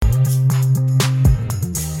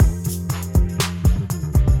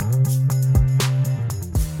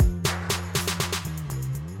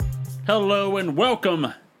Hello and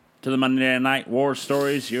welcome to the Monday Night War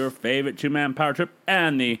Stories, your favorite two-man power trip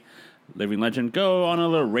and the living legend go on a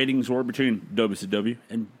little ratings war between WCW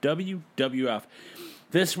and WWF.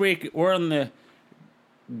 This week, we're on the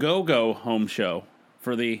Go-Go home show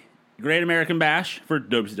for the Great American Bash for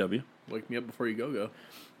WCW. Wake me up before you go.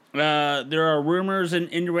 There are rumors and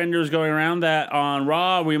innuendos going around that on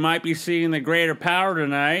Raw, we might be seeing the Greater Power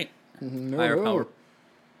tonight. Higher power.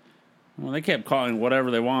 Well, they kept calling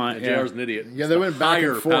whatever they want. Yeah, JR's an idiot. Yeah, they went back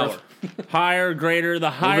and forth. Higher, greater, the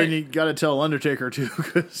Well, higher. then you got to tell Undertaker, too,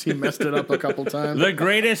 because he messed it up a couple times. The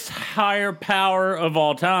greatest higher power of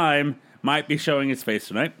all time might be showing its face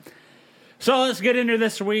tonight. So let's get into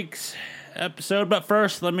this week's episode. But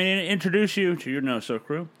first, let me introduce you to your No-So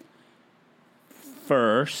crew.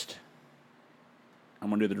 First, I'm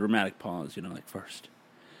going to do the dramatic pause, like first.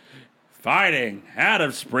 Fighting out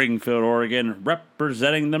of Springfield, Oregon,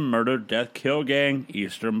 representing the Murder, Death, Kill Gang,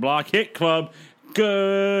 Eastern Bloc Hit Club,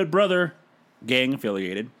 Good Brother, gang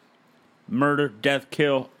affiliated. Murder, Death,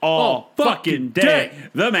 Kill, all fucking day.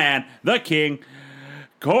 The man, the king,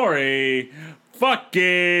 Corey fucking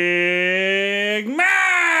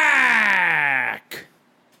Mack.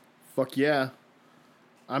 Fuck yeah.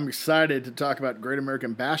 I'm excited to talk about Great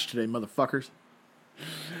American Bash today, motherfuckers.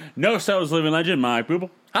 No-So's living legend, Mike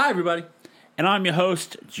Booble. Hi, everybody. And I'm your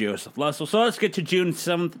host, Joseph Lessel. So let's get to June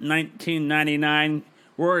 7th, 1999.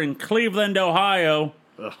 We're in Cleveland, Ohio.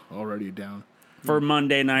 Ugh, already down. For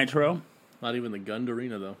Monday Nitro. Not even the Gund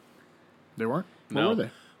Arena, though. They weren't? No. What were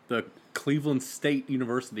they? The Cleveland State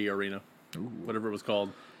University Arena. Ooh. Whatever it was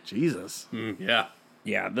called. Jesus. Yeah.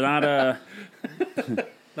 Yeah, they're not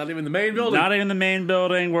Not even the main building. Not even the main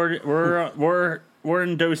building. We're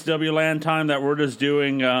in WCW land time that we're just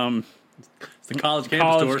doing it's the college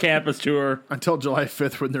campus tour. Until July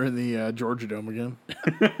 5th when they're in the Georgia Dome again.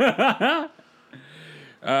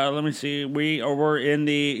 Let me see. We're in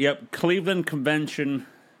the Cleveland Convention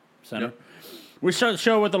Center. Yep. We start the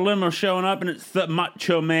show with the limo showing up, and it's the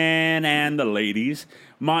Macho Man and the ladies.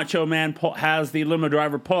 Macho Man has the limo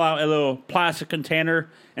driver pull out a little plastic container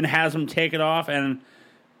and has him take it off, and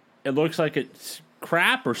it looks like it's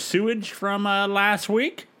crap or sewage from last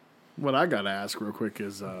week. What I got to ask real quick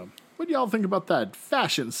is, what do y'all think about that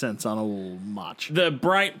fashion sense on old Mach? The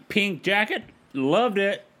bright pink jacket, loved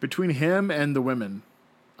it. Between him and the women,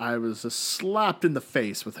 I was just slapped in the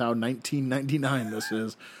face with how 1999 this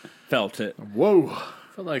is. Felt it. Whoa. I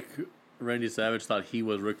felt like Randy Savage thought he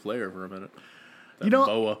was Ric Flair for a minute. That You know,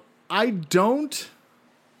 boa. I don't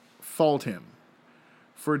fault him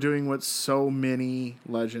for doing what so many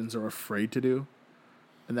legends are afraid to do,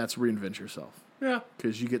 and that's reinvent yourself. Yeah.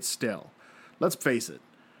 Because you get stale. Let's face it.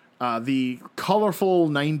 The colorful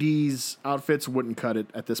 90s outfits wouldn't cut it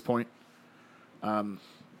at this point.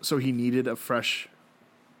 So he needed a fresh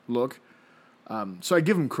look. So I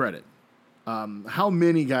give him credit. How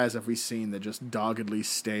many guys have we seen that just doggedly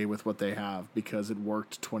stay with what they have because it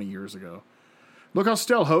worked 20 years ago? Look how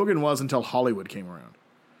stale Hogan was until Hollywood came around.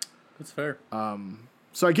 That's fair.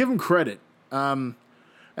 So I give him credit. And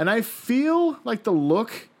I feel like the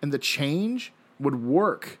look and the change would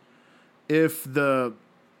work if the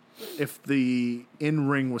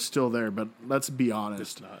in-ring was still there. But let's be honest.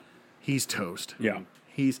 It's not. He's toast. Yeah.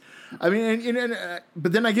 But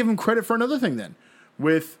then I give him credit for another thing then.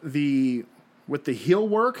 With the heel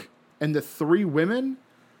work and the three women,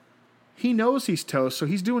 he knows he's toast, so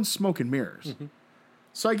he's doing smoke and mirrors. Mm-hmm.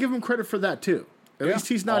 So I give him credit for that too. At least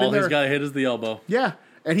he's not in there. All he's got to hit is the elbow. Yeah,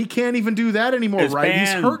 and he can't even do that anymore, It's right? banned.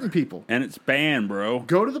 He's hurting people. And it's banned, bro.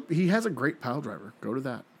 He has a great pile driver. Go to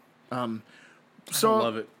that. I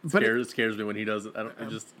love it. It scares me when he does it.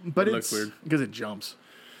 It looks weird. Because it jumps.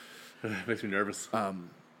 It makes me nervous.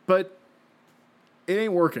 But it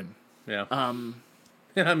ain't working. Yeah. I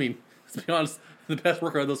mean, let's be honest, the best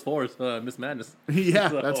worker on those four is Miss Madness. Yeah,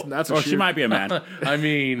 So- that's a Or she might be a man. I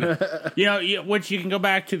mean, Which you can go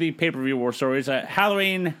back to the pay-per-view war stories.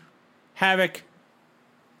 Halloween Havoc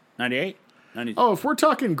 98? 90. Oh, if we're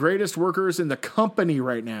talking greatest workers in the company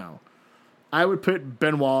right now, I would put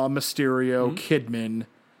Benoit, Mysterio, Kidman,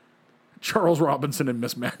 Charles Robinson, and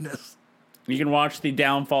Miss Madness. You can watch the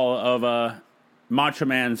downfall of Macho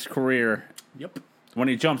Man's career. Yep. When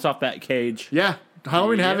he jumps off that cage. Yeah,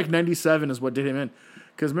 Halloween Yeah. Havoc 97 is what did him in.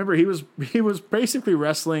 Because remember, he was basically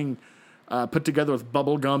wrestling put together with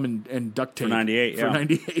bubble gum and duct tape. For 98, For yeah.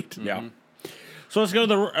 98. Yeah. So let's go to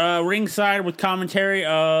the ringside with commentary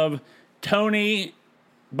of Tony,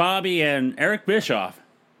 Bobby, and Eric Bischoff.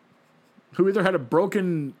 Who either had a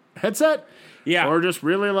broken headset Yeah. or just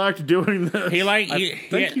really liked doing this. I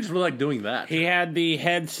think he's really like doing that. He had the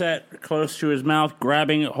headset close to his mouth,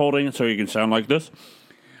 grabbing it, holding it so he can sound like this.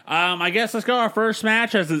 I guess let's go our first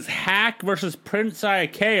match as it's Hack versus Prince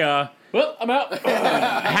Ikea. Well, I'm out.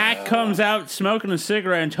 Hack comes out smoking a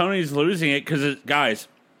cigarette, and Tony's losing it because, guys,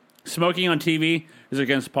 smoking on TV is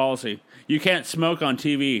against policy. You can't smoke on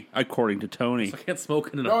TV, according to Tony. I can't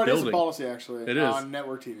smoke in a No, it is a building. policy, actually. It is. On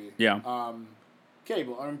network TV. Yeah.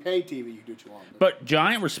 Cable. I mean, pay TV, you can do what you want. But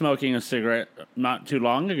Giant was smoking a cigarette not too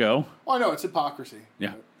long ago. Oh, no, it's hypocrisy.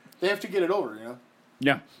 Yeah. They have to get it over, you know?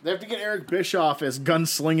 Yeah. They have to get Eric Bischoff as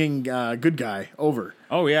gunslinging good guy over.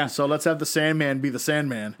 Oh, yeah. So let's have the Sandman be the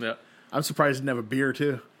Sandman. Yeah. I'm surprised he didn't have a beer,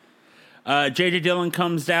 too. J.J. Dillon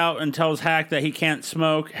comes out and tells Hack that he can't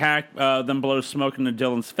smoke. Hack then blows smoke into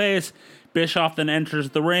Dillon's face. Bischoff then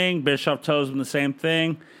enters the ring. Bischoff tells him the same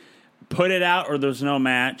thing. Put it out or there's no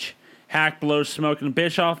match. Hack blows smoke in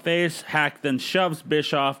Bischoff's face. Hack then shoves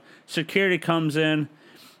Bischoff. Security comes in.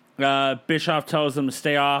 Bischoff tells them to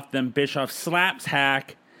stay off. Then Bischoff slaps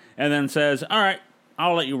Hack and then says, all right,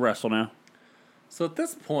 I'll let you wrestle now. So at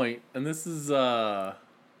this point, and this is like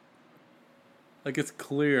it's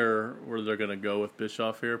clear where they're gonna go with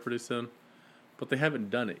Bischoff here pretty soon, but they haven't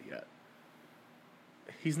done it yet.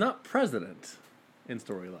 He's not president in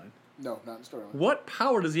storyline. No, not in storyline. What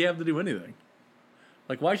power does he have to do anything?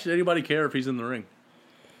 Like, why should anybody care if he's in the ring?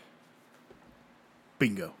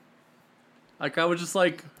 Bingo. Like, I was just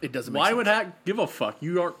like, It doesn't make why sense. would Hack give a fuck?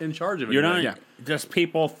 You aren't in charge of it. You're not Yeah. just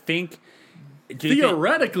people think. Do you think,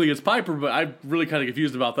 Theoretically, it's Piper, but I'm really kind of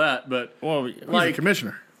confused about that. But well, He's the like,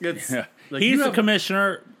 commissioner. it's yeah. like He's you the have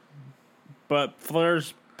commissioner, but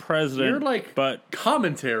Flair's president. You're like, but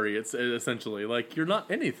commentary. It's essentially like you're not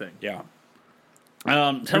anything. yeah.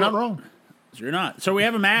 You're not wrong. You're not. So we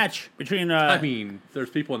have a match between. I mean, there's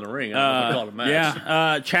people in the ring. I don't know if I call it a match.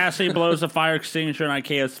 Yeah, Chastity blows a fire extinguisher in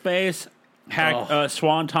Ikea's face. Hack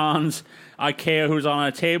swantons Ikea, who's on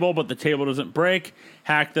a table, but the table doesn't break.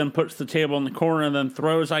 Hack then puts the table in the corner and then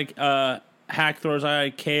throws Hack throws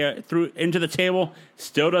Ikea through into the table.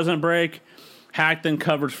 Still doesn't break. Hack then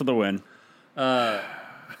covers for the win.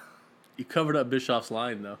 You covered up Bischoff's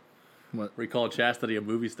line though. What? Where he called Chastity a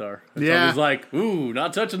movie star. And Yeah. He's like, ooh,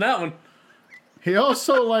 not touching that one. He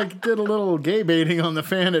also did a little gay baiting on the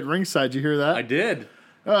fan at ringside. You hear that? I did.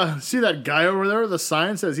 See that guy over there? The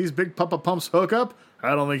sign says he's Big Papa Pump's hookup.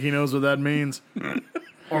 I don't think he knows what that means.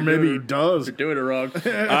 Or maybe he does. You're doing it wrong.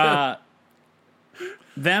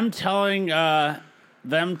 Them telling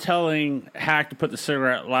Hack to put the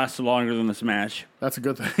cigarette lasted longer than this match. That's a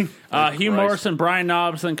good thing. Hugh Morris and Brian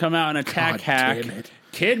Knobs then come out and attack God Hack. damn it.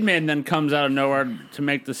 Kidman then comes out of nowhere to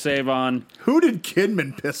make the save on Who did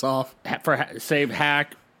Kidman piss off? save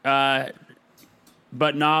Hack.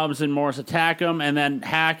 But Knobs and Morris attack him, and then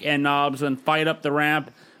Hack and Knobs then fight up the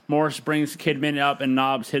ramp. Morris brings Kidman up, and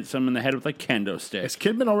Knobs hits him in the head with a kendo stick. Is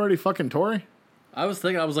Kidman already fucking Tory? I was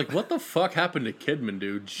like, what the fuck happened to Kidman,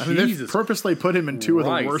 dude? I mean, they Jesus. purposely put him in two of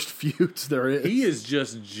the Christ. worst feuds there is. He is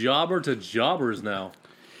just jobber to jobbers now.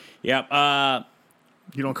 Yep.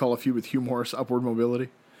 You don't call a feud with Hugh Morris upward mobility?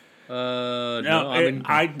 No, I mean,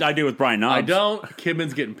 I do with Brian Knobs. I don't.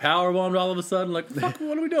 Kidman's getting powerbombed all of a sudden. Like, fuck,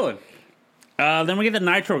 what are we doing? Then we get the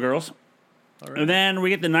Nitro girls. All right. And then we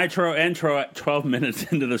get the Nitro intro at 12 minutes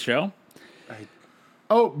into the show.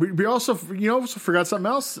 Oh, we also forgot something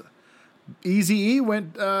else. Eazy-E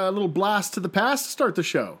went a little blast to the past to start the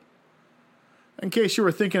show. In case you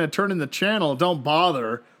were thinking of turning the channel, don't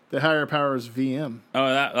bother. The higher power is VM. Oh,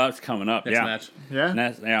 that's coming up. Next yeah. match.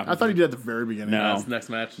 Yeah? Yeah. I thought he did at the very beginning. No. That's the next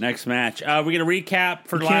match. Next match. We get a recap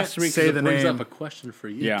for You last can't week's. say the Brings name. up a question for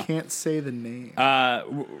you. Yeah. Can't say the name.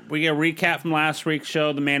 We get a recap from last week's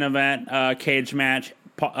show, the main event, cage match.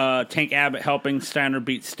 Tank Abbott helping Steiner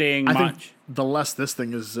beat Sting. I think the less this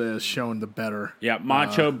thing is shown, the better. Yeah,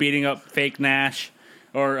 Macho beating up fake Nash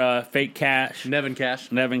or fake Cash. Nevin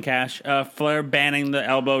Cash. Nevin Cash. Flair banning the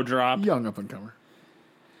elbow drop. Young up-and-comer.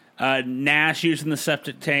 Nash using the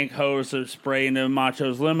septic tank hose to spray into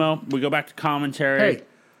Macho's limo. We go back to commentary. Hey,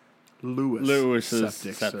 Lewis's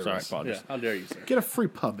Sorry, Service. apologies. Yeah, how dare you, sir? Get a free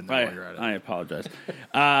pub in there while you're at it. I apologize.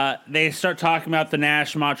 They start talking about the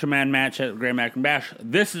Nash Macho Man match at Great American Bash.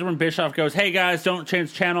 This is when Bischoff goes, "Hey guys, don't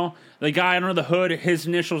change the channel." The guy under the hood, his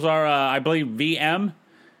initials are, I believe, VM.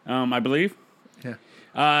 I believe.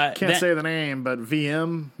 Yeah. Can't say the name, but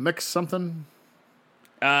VM mix something.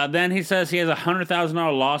 Then he says he has a $100,000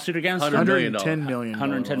 lawsuit against him. $100 million. $110 million.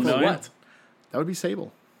 $110 For million. what? That would be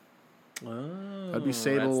Sable. Oh, That'd be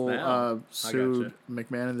Sable that's now. sued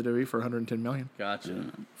McMahon and the WWE for $110 million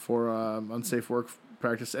Gotcha. for unsafe work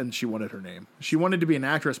practice, and she wanted her name. She wanted to be an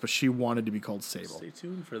actress, but she wanted to be called Sable. Stay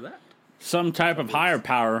tuned for that. Some type of higher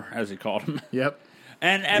power, as he called him. Yep.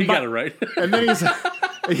 And He got it right. And then he's,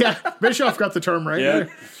 yeah, Bischoff got the term right. Yeah.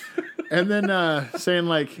 And then saying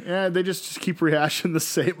like, yeah, they just keep rehashing the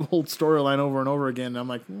same old storyline over and over again. And I'm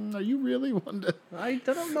like, are you really one to? I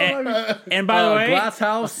don't know. And by the way, Glass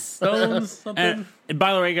House, Stones, something. and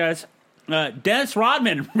by the way, guys, Dennis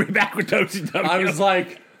Rodman will be back with WCW. I was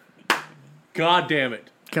like, God damn it.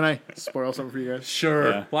 Can I spoil something for you guys? Sure.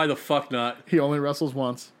 Yeah. Why the fuck not? He only wrestles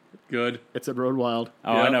once. Good. It's at Road Wild,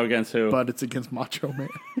 oh, I Yep. know against who. but it's against Macho Man.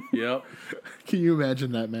 Yep. Can you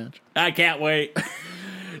imagine that match? I can't wait.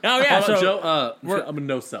 Oh yeah, How about so Joe? I'm a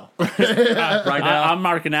no sell. Right now. I'm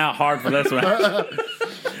marking out hard for this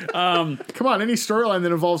one. Come on, any storyline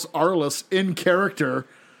that involves Arliss in character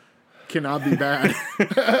cannot be bad.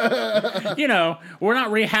 You know, we're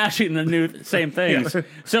not rehashing the same things,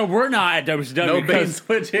 so we're not at WCW. No bait and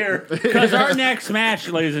switch here. Because our next match,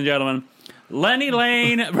 ladies and gentlemen, Lenny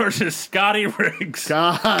Lane versus Scotty Riggs.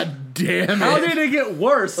 God damn it. How did it get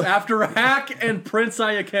worse after Hack and Prince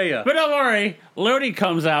Iakea? But don't worry, Lodi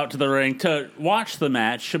comes out to the ring to watch the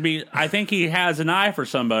match. I think he has an eye for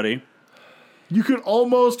somebody. You could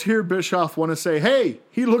almost hear Bischoff want to say, hey,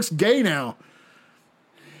 he looks gay now.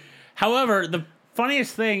 However, the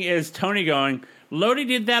funniest thing is Tony going, Lodi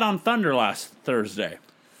did that on Thunder last Thursday.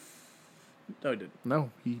 No, he didn't. No,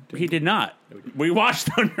 he didn't. He did not. We watched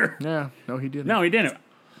Thunder. Yeah, no, he didn't. No, he didn't.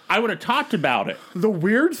 I would have talked about it. The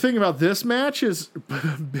weird thing about this match is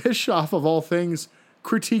Bischoff, of all things,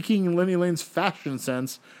 critiquing Lenny Lane's fashion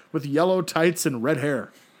sense with yellow tights and red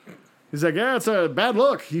hair. He's like, yeah, it's a bad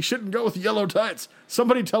look. He shouldn't go with yellow tights.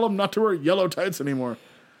 Somebody tell him not to wear yellow tights anymore.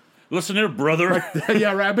 Listen here, brother.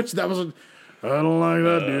 Yeah, Rabbits, that was a... I don't like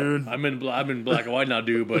that, dude. I'm in black and white now,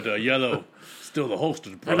 dude, but yellow, still the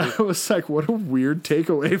hostess, And brother. I was like, what a weird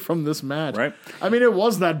takeaway from this match. Right. I mean, it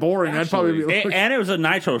was that boring. I'd probably be like, And it was a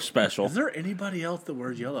Nitro special. Is there anybody else that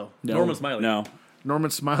wears yellow? Norman Smiley. No,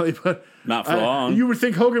 Norman Smiley, but... not for long. You would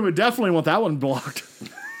think Hogan would definitely want that one blocked.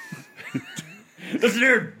 Listen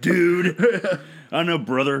here, dude. I know,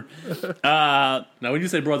 brother. Now, when you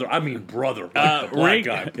say brother, I mean brother. Like the black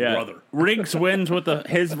guy, yeah. brother. Riggs wins with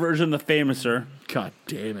his version of the Famouser. God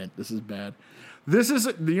damn it. This is bad. This is,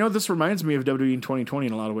 this reminds me of WWE in 2020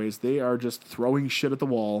 in a lot of ways. They are just throwing shit at the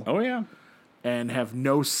wall Oh, yeah. and have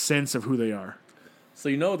no sense of who they are. So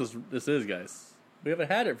you know what this is, guys. We haven't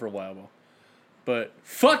had it for a while, though. But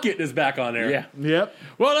Fuck It is back on air. Yeah. Yep.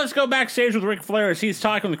 Well, let's go backstage with Ric Flair as he's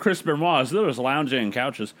talking with Chris Benoit. They was lounging in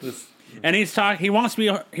couches. And he's talking. He wants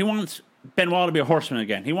Benoit to be a horseman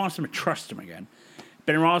again. He wants him to trust him again.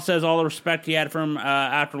 Benoit says all the respect he had for him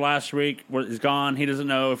after last week is gone. He doesn't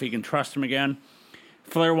know if he can trust him again.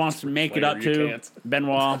 Flair wants to make it Flair, up you to can't.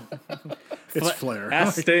 Benoit. It's Flair.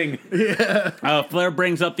 Ask Sting. Flair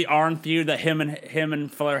brings up the Arn feud that him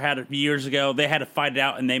and Flair had years ago. They had to fight it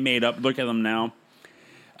out, and they made up. Look at them now.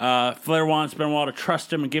 Flair wants Benoit to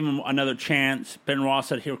trust him and give him another chance. Benoit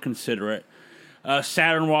said he'll consider it.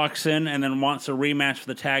 Saturn walks in and then wants a rematch for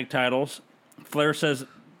the tag titles. Flair says,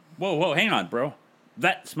 whoa, hang on, bro.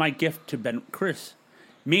 That's my gift to Chris.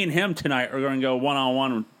 Me and him tonight are going to go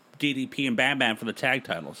one-on-one with DDP and Bam Bam for the tag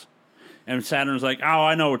titles. And Saturn's like, oh,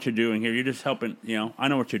 I know what you're doing here. You're just helping, I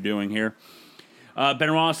know what you're doing here.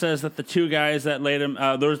 Benoit says that the two guys that laid him,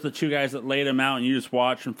 those are the two guys that laid him out, and you just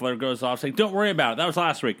watch. And Flair goes off saying, don't worry about it. That was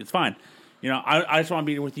last week. It's fine. I just want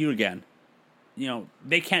to be with you again.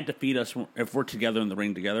 They can't defeat us if we're together in the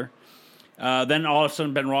ring together. Then all of a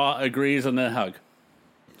sudden, Benoit agrees and then hug.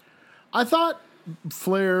 I thought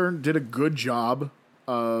Flair did a good job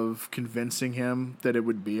of convincing him that it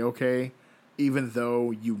would be okay, even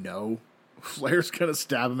though Flair's going to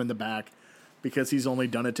stab him in the back because he's only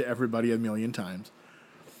done it to everybody a million times.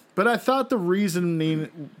 But I thought the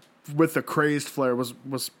reasoning with the crazed Flair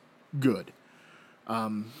was good.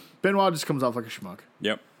 Benoit just comes off like a schmuck.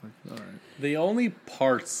 Yep. All right. The only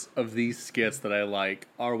parts of these skits that I like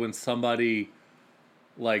are when somebody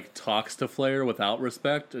talks to Flair without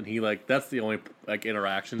respect, and he that's the only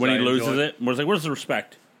interactions. When he I loses enjoy. it, was like, where's the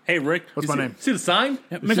respect? Hey, Rick. What's my name? See the sign?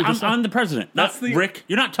 I'm the president. That's Not the Rick.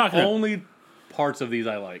 You're not talking to Only parts of these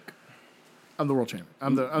I like. I'm the world champion.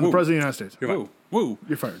 I'm the president of the United States. Woo. Woo.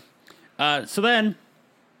 You're fired. So then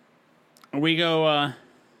we go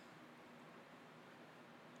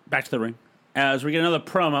back to the ring as we get another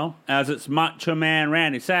promo as it's Macho Man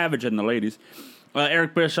Randy Savage and the ladies.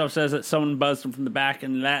 Eric Bischoff says that someone buzzed him from the back,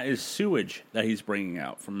 and that is sewage that he's bringing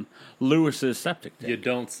out from Lewis's septic tank. You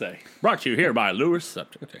don't say. Brought to you here by Lewis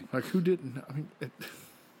Septic Tank. Like, who didn't? I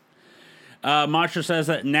mean, Macho says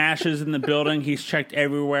that Nash is in the building. He's checked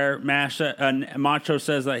everywhere. Macho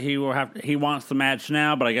says that he wants the match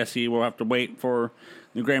now, but I guess he will have to wait for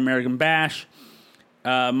the Great American Bash.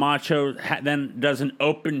 Macho then does an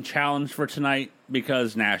open challenge for tonight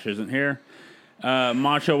because Nash isn't here.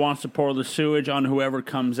 Macho wants to pour the sewage on whoever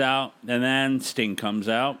comes out, and then Sting comes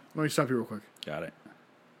out. Let me stop you real quick. Got it.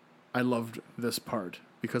 I loved this part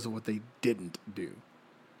because of what they didn't do.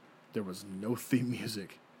 There was no theme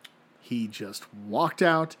music. He just walked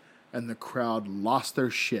out, and the crowd lost their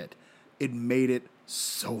shit. It made it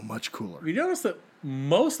so much cooler. You notice that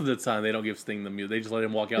most of the time they don't give Sting the music. They just let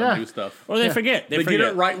him walk out Yeah. and do stuff. Or they forget. They get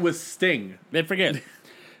it right with Sting. They forget.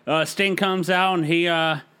 Sting comes out, and he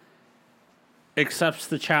accepts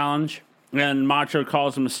the challenge, and Macho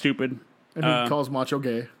calls him a stupid. And he calls Macho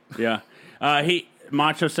gay. Yeah.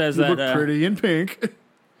 Macho says You that look pretty in pink.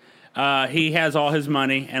 he has all his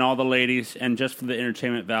money and all the ladies, and just for the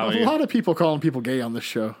entertainment A value. lot of people calling people gay on this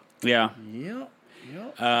show. Yeah. Yep.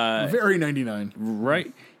 Very 99.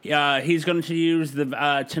 Right. He's going to use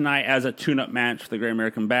the tonight as a tune-up match for the Great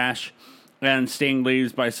American Bash. And Sting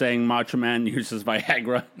leaves by saying Macho Man uses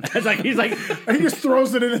Viagra. He's like, And he just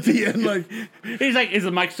throws it in at the end like, is the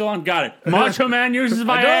mic still on? Got it. Macho Man uses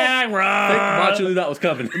Viagra. I think Macho knew that was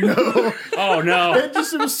coming. Oh no. it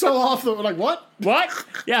was so off. Like, what? What?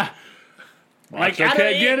 Yeah. Macho out of-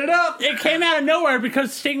 can't get it up. It came out of nowhere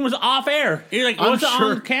because Sting was off air. He's like, what's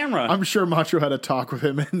on camera? I'm sure Macho had a talk with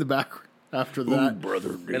him in the back after that.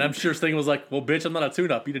 brother. And I'm sure Sting was like, well, bitch, I'm not a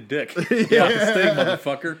tune-up. Eat a dick. Yeah. Sting,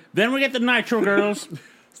 motherfucker. Then we get the Nitro Girls.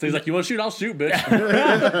 Sting's like, you want to shoot? I'll shoot,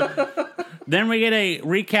 bitch. Then we get a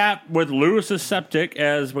recap with Lewis's septic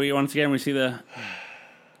as we once again we see the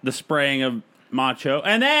spraying of Macho.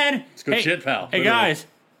 And then It's good shit, pal. Hey guys,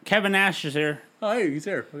 Kevin Nash is here. Oh, hey, he's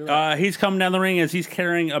here. Look at that. He's coming down the ring as he's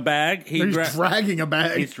carrying a bag. He's dragging a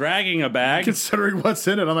bag. He's dragging a bag. Considering what's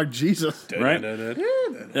in it, I'm like, Jesus. Right?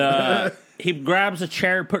 He grabs a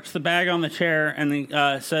chair, puts the bag on the chair, and he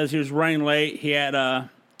says he was running late. He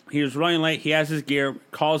was running late. He has his gear.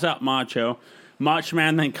 Calls out Macho. Macho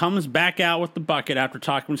Man then comes back out with the bucket after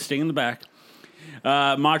talking with Sting in the back.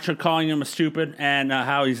 Macho calling him a stupid and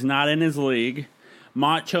how he's not in his league.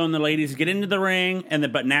 Macho and the ladies get into the ring,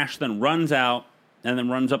 but Nash then runs out and then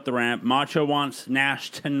runs up the ramp. Macho wants Nash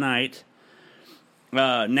tonight.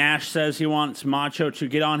 Nash says he wants Macho to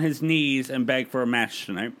get on his knees and beg for a match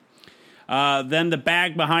tonight. Then the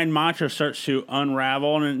bag behind Macho starts to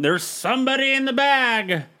unravel, and there's somebody in the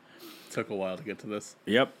bag. Took a while to get to this.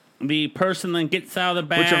 Yep. The person then gets out of the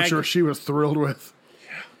bag. Which I'm sure she was thrilled with.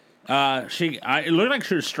 It looked like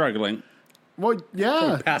she was struggling. Well,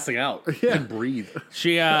 yeah. Passing out. Yeah. And breathe.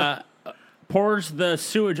 She pours the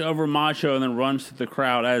sewage over Macho and then runs to the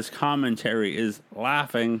crowd as commentary is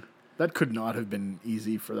laughing. That could not have been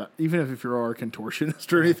easy for that. Even if you're a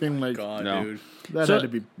contortionist or anything like God, No. dude. that had to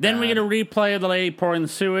be Then we bad. get a replay of the lady pouring the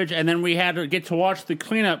sewage, and then we had to get to watch the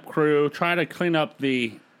cleanup crew try to clean up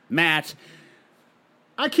the mat.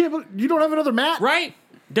 I can't believe you don't have another mat. Right?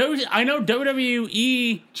 I know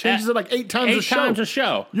WWE Changes it like 8 times a show. times a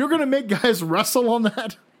show. You're going to make guys wrestle on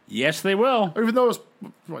that? Yes, they will. Even though it's,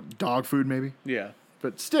 what, dog food maybe? Yeah.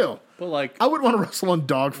 But still, But like, I wouldn't want to wrestle on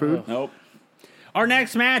dog food. Nope. Our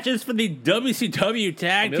next match is for the WCW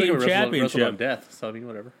Tag they Team wrestle on Championship. death. So I mean,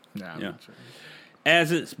 whatever. Nah, Yeah. sure.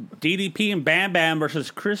 As it's DDP and Bam Bam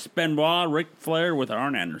versus Chris Benoit, Ric Flair with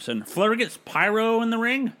Arn Anderson. Flair gets pyro in the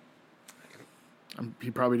ring.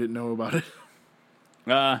 He probably didn't know about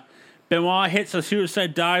it. Benoit hits a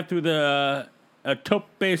suicide dive through a tope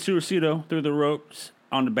suicido through the ropes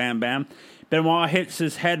onto Bam Bam. Benoit hits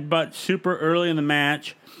his headbutt super early in the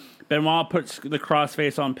match. Benoit puts the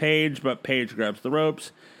crossface on Paige, but Paige grabs the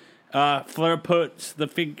ropes. Flair puts the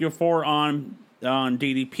figure 4 on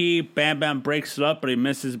DDP. Bam Bam breaks it up, but he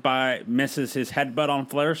misses his headbutt on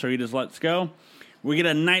Flair, so he just lets go. We get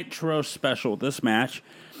a Nitro special with this match.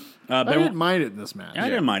 I didn't mind it in this match. I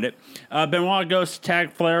didn't mind it. Benoit goes to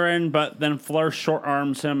tag Flair in, but then Flair short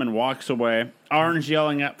arms him and walks away. Arn's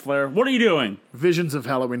yelling at Flair, "What are you doing?" Visions of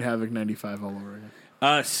Halloween Havoc 95 all over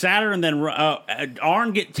again. Saturn then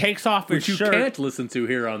Arn takes off his Which you shirt. can't listen to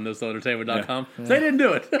here on thisentertainment.com. Yeah. They didn't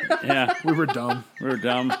do it. Yeah, We were dumb. we were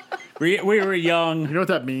dumb. We were young. You know what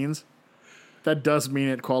that means? That does mean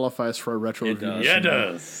it qualifies for a retro review. does. Yeah, it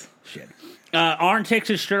does. Shit. Arn takes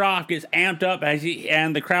his shirt off, gets amped up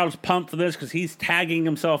and the crowd's pumped for this because he's tagging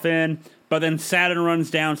himself in. But then Saturn runs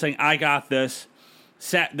down saying, "I got this."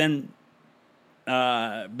 Then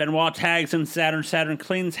Benoit tags in Saturn. Saturn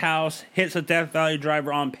cleans house, hits a Death Valley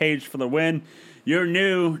driver on Page for the win. Your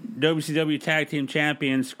new WCW Tag Team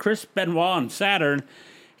Champions, Chris Benoit and Saturn.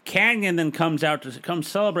 Canyon then comes out to come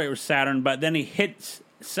celebrate with Saturn, but then he hits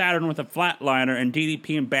Saturn with a flatliner, and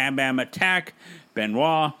DDP and Bam Bam attack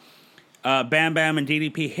Benoit. Bam Bam and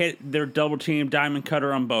DDP hit their double team diamond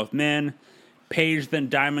cutter on both men. Page then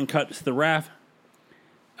diamond cuts the ref.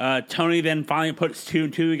 Tony then finally puts 2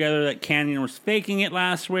 and 2 together that Canyon was faking it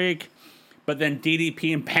last week. But then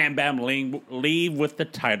DDP and Bam Bam leave with the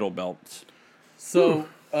title belts. So,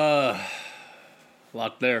 a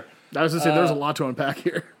lot there. I was going to say, there's a lot to unpack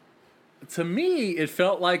here. To me, it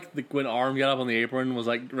felt like when Arn got up on the apron and was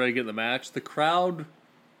like ready to get in the match, the crowd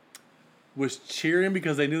was cheering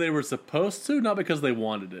because they knew they were supposed to, not because they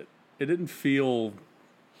wanted it. It didn't feel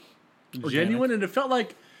genuine, and it felt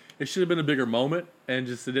like it should have been a bigger moment, and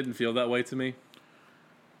just it didn't feel that way to me.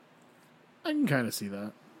 I can kind of see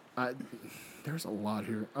that. There's a lot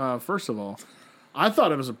here. First of all, I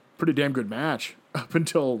thought it was a pretty damn good match up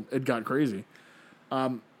until it got crazy.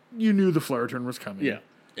 You knew the Flair turn was coming. Yeah.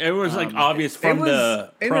 It was like obvious from it was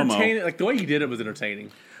the promo. entertaining. Like the way he did it was entertaining.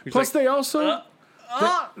 He was Plus, like,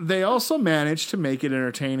 they also managed to make it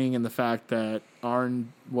entertaining in the fact that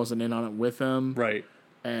Arn wasn't in on it with him, right.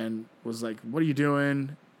 and was like, "What are you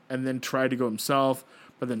doing?" And then tried to go himself.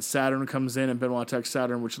 But then Saturn comes in and Benoit attacks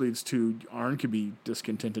Saturn, which leads to Arn could be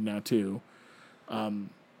discontented now too.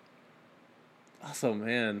 Also,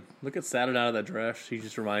 man, look at Saturn out of that dress. He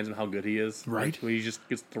just reminds him how good he is. Right. When he just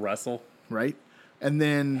gets to wrestle. Right? And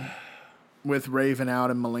then with Raven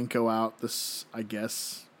out and Malenko out, this, I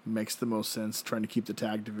guess, makes the most sense trying to keep the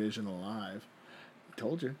tag division alive.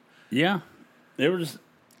 Told you. Yeah, it was.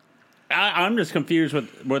 I'm just confused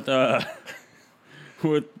with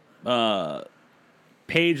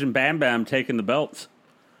Paige and Bam Bam taking the belts.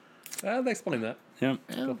 They explained that. Yep.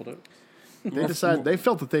 They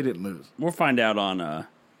felt that they didn't lose. We'll find out on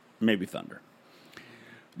maybe Thunder.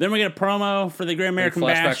 Then we get a promo for the Great American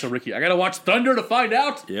Flashback Bash. to Ricky. I gotta watch Thunder to find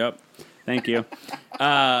out. Yep. Thank you.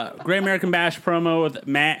 Great American Bash promo with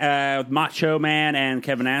Macho Man and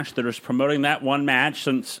Kevin Nash. They're just promoting that one match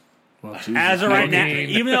since, as of right now,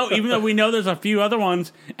 even though we know there's a few other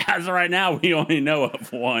ones, as of right now we only know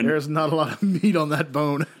of one. There's not a lot of meat on that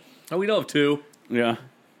bone. Oh, we know of 2. Yeah.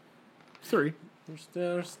 3.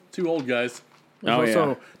 There's 2 old guys.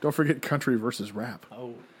 Also, don't forget country versus rap.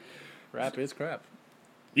 Oh, rap is crap.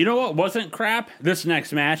 You know what wasn't crap? This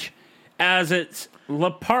next match, as it's La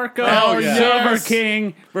Parka Oh, Silver yes.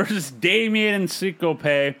 King versus Damien and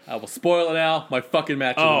Sycope. I will spoil it now. My fucking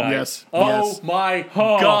match of Oh, the night. yes. Oh, Yes. my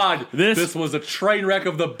Oh, God. this- This was a train wreck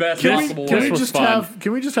of the best Can possible we way. was just fun.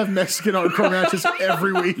 have Mexican hardcore matches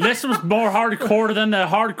every week? This was more hardcore than the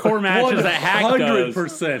hardcore matches that Hack does.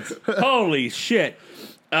 100%. Holy shit!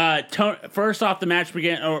 First off,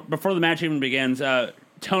 before the match even begins,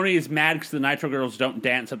 Tony is mad because the Nitro Girls don't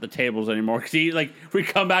dance at the tables anymore. Because we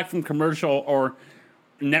come back from commercial or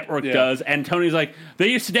network does, and Tony's like, they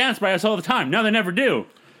used to dance by us all the time. Now they never do.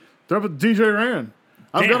 They're up with DJ Rand.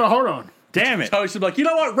 I've Damn. got a heart on. Damn it! Tony should be like, you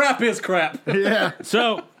know what? Rap is crap. Yeah.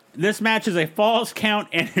 So this match is a Falls Count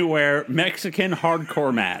Anywhere Mexican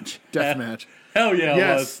hardcore match. Death match. Hell yeah,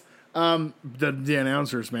 it was. Yes. The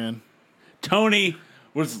announcers, man. Tony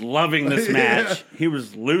was loving this match. He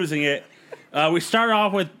was losing it. We start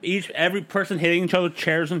off with every person hitting each other with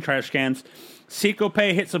chairs and trash cans.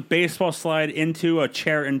 Sycope hits a baseball slide into a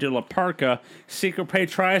chair into La Parka. Sycope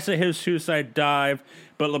tries to hit a suicide dive,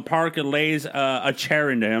 but La Parka lays a chair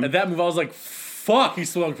into him. And that move, I was like, fuck, he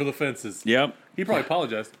swung for the fences. Yep. He probably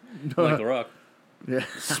apologized. Like The Rock. Yeah.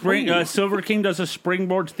 Silver King does a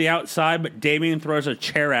springboard to the outside, but Damien throws a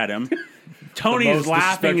chair at him. Tony's Most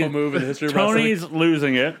laughing. disrespectful move in the history of Tony's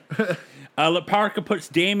losing it. La Parka puts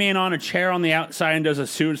Damien on a chair on the outside and does a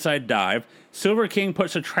suicide dive. Silver King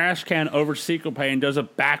puts a trash can over Sycope and does a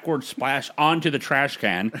backward splash onto the trash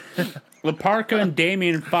can. La Parka and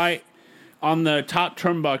Damien fight on the top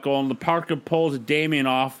turnbuckle, and La Parka pulls Damien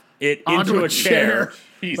off it Onto into a a chair.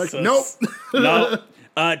 Jesus. Like, nope. No.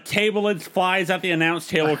 Table lid flies at the announce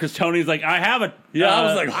table because Tony's like, I have it. Yeah, I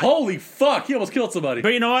was like, holy fuck, he almost killed somebody.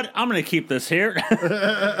 But you know what? I'm going to keep this here.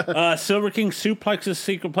 Silver King suplexes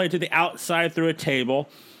Sycope to the outside through a table.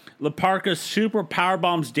 La Parka super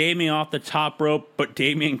powerbombs Damien off the top rope, but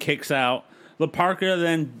Damien kicks out. La Parka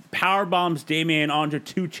then powerbombs Damien onto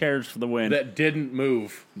 2 chairs for the win. That didn't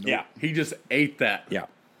move. Yeah. He just ate that. Yeah.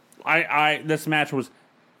 This match was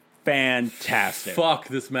fantastic. Fuck,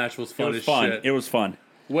 this match was It fun was as fun. shit. It was fun.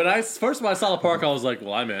 When I saw La Park, I was like,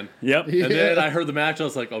 well, I'm in. Yep. And then I heard the match, I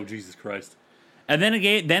was like, oh, Jesus Christ. And then it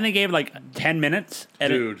gave like 10 minutes.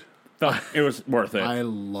 And Dude. it was worth it. I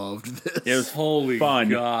loved this. It was Holy fun.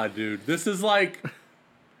 God, dude. This is like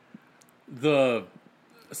the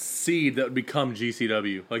seed that would become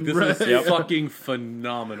GCW. Like, this Right. is Yep. fucking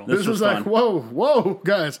phenomenal. This was was like, fun. whoa,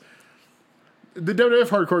 guys. The WWF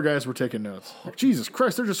hardcore guys were taking notes. Like, Jesus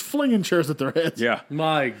Christ, they're just flinging chairs at their heads. Yeah.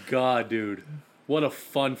 My God, dude. What a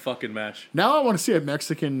fun fucking match. Now I want to see a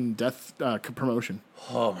Mexican death promotion.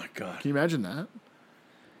 Oh, my God. Can you imagine that?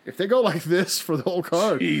 If they go like this for the whole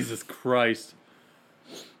card, Jesus Christ.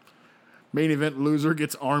 main event loser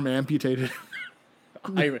gets arm amputated.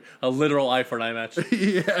 A literal eye for an eye match.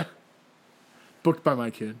 Yeah. Booked by my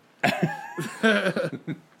kid.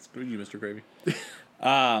 Screw you, Mr. Gravy.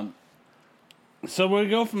 So we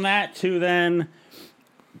go from that to then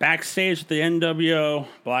backstage at the NWO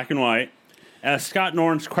Black and White. Scott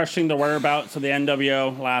Norton's questioning the whereabouts of the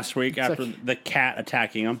NWO last week after like- the cat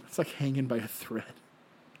attacking him. It's like hanging by a thread.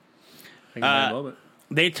 Hang on a moment.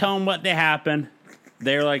 They tell him what they happened.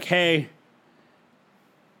 They're like, "Hey,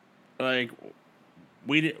 like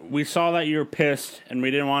we saw that you were pissed, and we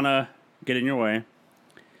didn't want to get in your way."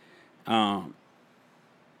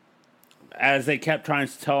 As they kept trying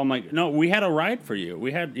to tell him, like, "No, we had a ride for you.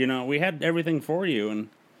 We had everything for you, and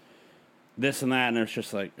this and that." And it's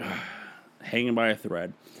just like hanging by a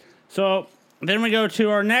thread. So then we go to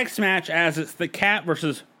our next match, as it's the Cat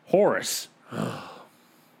versus Horace.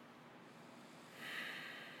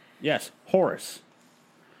 Yes, Horace.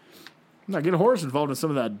 Not getting Horace involved in some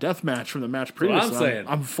of that death match from the match previous. I'm saying.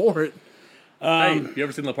 I'm for it. Hey, you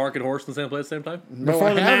ever seen the Park and Horse in the same place at the same time? No, Before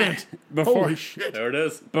I the haven't. match, before Holy shit. There it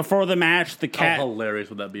is. before the match, the How Cat. hilarious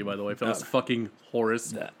would that be, by the way, if that was fucking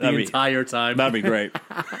Horace the that'd be- entire time? That'd be great.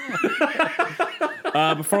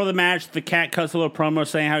 Before the match, the Cat cuts a little promo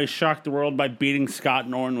saying how he shocked the world by beating Scott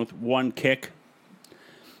Norton with one kick.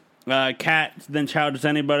 Cat then challenges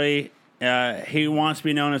anybody. He wants to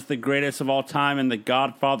be known as the greatest of all time and the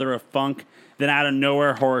godfather of funk. Then out of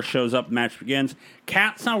nowhere, Horace shows up. Match begins.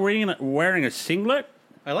 Cat's not wearing a singlet.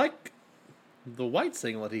 I like the white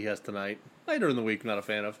singlet he has tonight. Later in the week, not a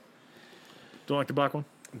fan of. Don't like the black one?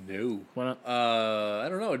 No. Why not? I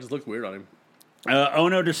don't know. It just looked weird on him.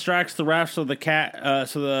 Ono distracts the ref so the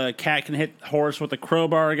cat can hit Horace with a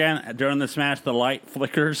crowbar again. During this match, the light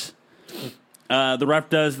flickers. The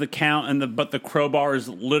ref does the count, but the crowbar is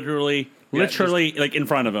literally like in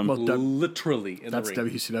front of him. Well, Literally in that's the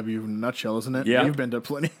ring. WCW in a nutshell, isn't it? Yeah. You've been to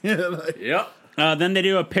plenty. Yep. Then they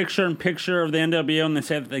do a picture-in-picture of the NWO, and they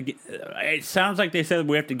said it sounds like they said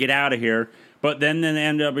we have to get out of here. But then the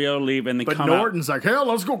NWO leave, and they But come out. Norton's like, hell,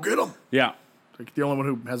 let's go get him. Yeah. Like the only one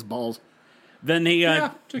who has balls. Then they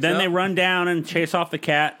checks they out. run down and chase off the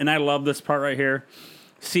Cat, and I love this part right here.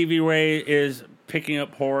 CV Ray is picking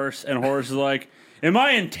up Horace, and Horace is like, "Am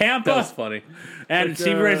I in Tampa?" That was funny. And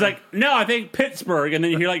Stevie Ray's like, "No, I think Pittsburgh." And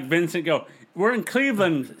then you hear like Vincent go, "We're in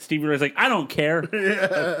Cleveland." Stevie Ray's like, "I don't care."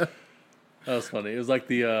 That was funny. It was like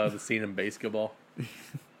the scene in Basketball.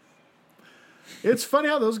 It's funny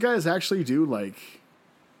how those guys actually do, like,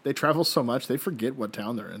 they travel so much, they forget what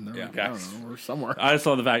town they're in. They're like, I don't know, or somewhere. I just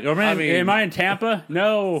love the fact. Oh man, am I in Tampa?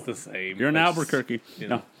 No, It's the same. you're in It's- Albuquerque. you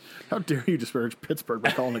know. No, How dare you disparage Pittsburgh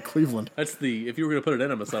by calling it Cleveland? That's if you were going to put an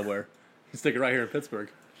enema somewhere, you stick it right here in Pittsburgh.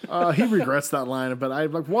 He regrets that line, but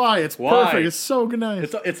I'm like, why? It's Why? perfect. It's so good.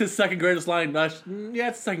 Nice. It's his second greatest line. Yeah,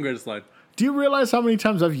 it's the second greatest line. Do you realize how many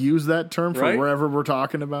times I've used that term for Right? wherever we're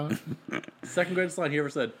talking about? Second greatest line he ever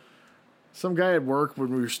said. Some guy at work when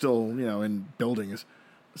we were still, in buildings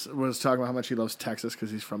was talking about how much he loves Texas because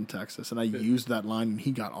he's from Texas, and I used that line, and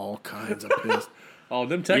he got all kinds of pissed. Oh,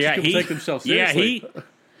 them Texans people take themselves seriously.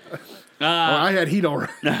 I had heat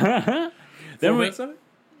already. Then 4 we, minutes of it?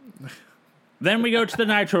 then we go to the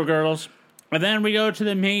Nitro Girls, and then we go to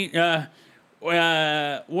the meet.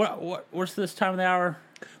 What's this time of the hour?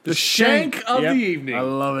 The Shank of Yep. the evening. I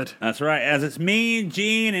love it. That's right. As it's me and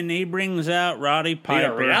Gene, and he brings out Roddy Need a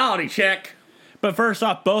Piper. reality check. But first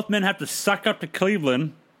off, both men have to suck up to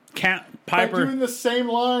Cleveland. Piper Doing the same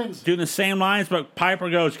lines. doing the same lines, but Piper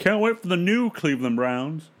goes, "Can't wait for the new Cleveland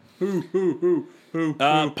Browns." Who?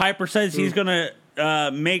 Piper says he's gonna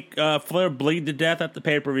make Flair bleed to death at the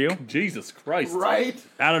pay-per-view Jesus Christ. Right?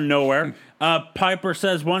 out of nowhere. Piper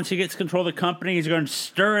says once he gets control of the company, he's going to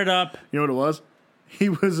stir it up. You know what it was? He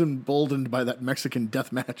was emboldened by that Mexican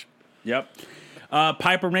death match. Yep.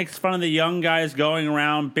 Piper makes fun of the young guys going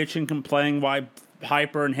around bitching, complaining why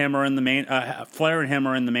Piper and him are in the main. Flair and him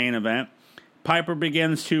are in the main event. Piper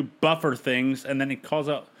begins to buffer things, and then he calls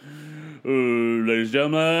out, "Ladies and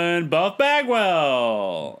gentlemen, Buff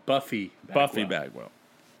Bagwell." Buffy Bagwell.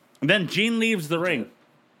 And then Gene leaves the ring.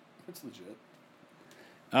 It's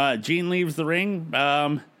legit. Gene leaves the ring.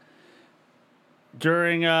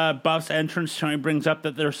 During Buff's entrance, Tony brings up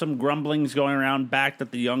that there's some grumblings going around back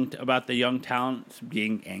that about the young talents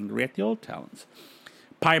being angry at the old talents.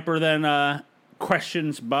 Piper then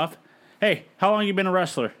questions Buff, "Hey, how long you been a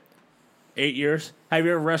wrestler?" 8 years. Have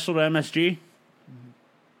you ever wrestled at MSG?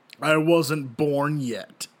 I wasn't born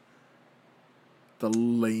yet. The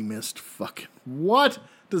lamest fucking... What?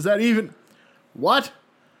 Does that even... What?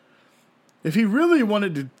 If he really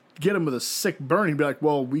wanted to get him with a sick burn, he'd be like,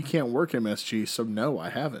 well, we can't work MSG, so no, I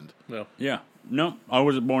haven't. No. Yeah. No, I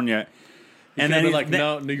wasn't born yet. And then he's- like,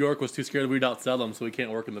 no, New York was too scared we'd outsell them, so we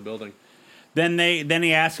can't work in the building. Then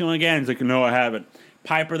he asks him again. He's like, no, I haven't.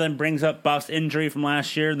 Piper then brings up Buff's injury from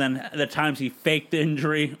last year. Then the times he faked the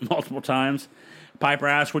injury multiple times. Piper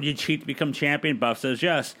asks, would you cheat to become champion? Buff says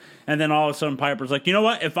yes. And then all of a sudden Piper's like, you know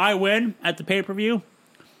what? If I win at the pay-per-view,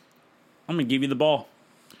 I'm going to give you the ball.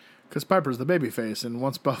 Because Piper's the babyface, and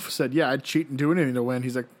once Buff said, yeah, I'd cheat and do anything to win,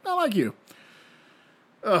 he's like, I like you.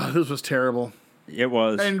 Ugh, this was terrible. It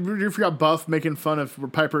was. And you forgot Buff making fun of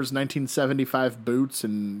Piper's 1975 boots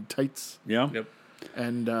and tights. Yeah. Yep.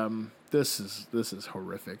 And this is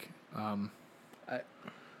horrific.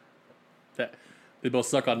 That they both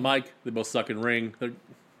suck on mic. They both suck in ring.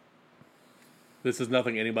 This is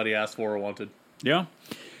nothing anybody asked for or wanted. Yeah.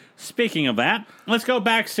 Speaking of that, let's go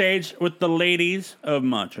backstage with the ladies of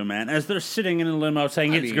Macho Man as they're sitting in a limo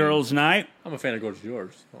saying it's mean- girls' night. I'm a fan of Gorgeous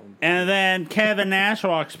George. And then Kevin Nash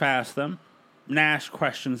walks past them. Nash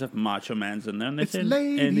questions if Macho Man's in there. And they It's say,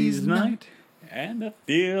 ladies' night. And the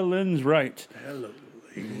feeling's right. A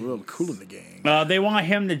little cool in the gang. They want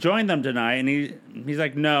him to join them tonight. And he's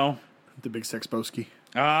like, no, The big Sexboski.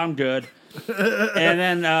 I'm good. And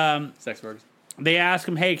then Sex works. they ask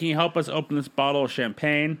him, hey, can you help us open this bottle of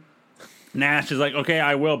champagne? Nash is like, okay,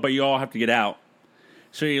 I will, but you all have to get out.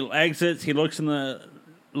 So he exits. He looks in the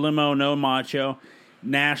limo, no Macho.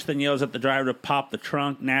 Nash then yells at the driver to pop the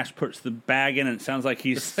trunk. Nash puts the bag in, and it sounds like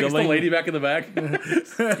he's It's still the lady back in the back.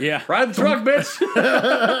 Yeah, Ride the truck, bitch.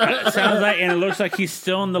 it sounds like, and it looks like he's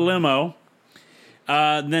still in the limo.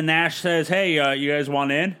 Then Nash says, hey, you guys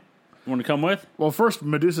want in? Want to come with? Well, first,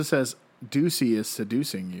 Medusa says, Ducey is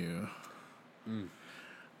seducing you.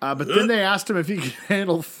 But then they asked him if he could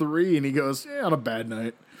handle 3, and he goes, yeah, on a bad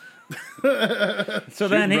night. So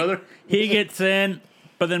then brother. he gets in,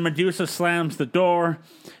 but then Medusa slams the door.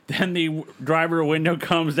 Then the driver window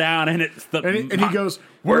comes down, and it's the... And he goes,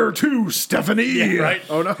 where to, Stephanie? Yeah, right.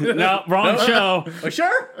 Oh, no. No, wrong show.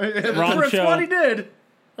 Sure. Wrong That's show. what he did.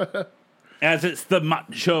 As it's the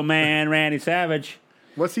Macho Man, Randy Savage.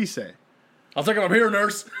 What's he say? I'll take him up here,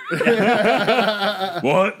 nurse.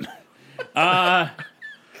 What?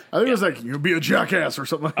 I think it was like, you'll be a jackass or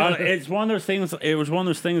something like that. It's one of those things. It was one of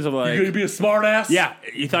those things of You like, gonna be a smart ass? yeah,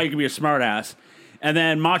 you thought you could be a smart ass. And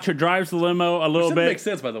then Macho drives the limo a little That bit. makes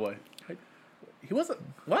sense, by the way. He wasn't.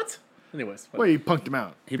 What? Anyways. Well, he punked him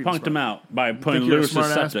out. He punked him out by putting Think you're a Lewis's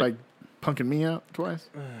smart ass septic. by punking me out twice?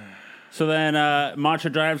 So then Macho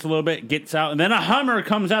drives a little bit, gets out, and then a Hummer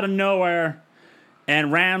comes out of nowhere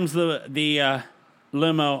and rams the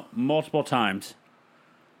limo multiple times.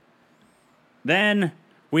 Then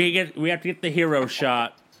we have to get the hero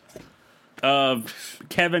shot of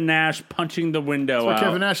Kevin Nash punching the window That's out. what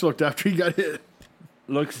Kevin Nash looked after he got hit.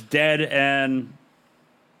 Looks dead, and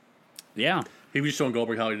yeah. He was just showing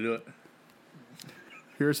Goldberg how to do it.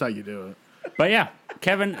 Here's how you do it. But yeah,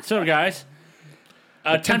 Kevin. So guys,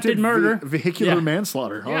 attempted murder, Vehicular Yeah.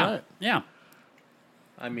 manslaughter. All yeah, right. yeah.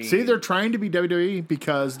 I mean, See, they're trying to be WWE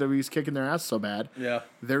because WWE's kicking their ass so bad. yeah.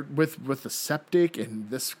 They're with the septic and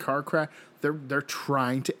this car crash. They're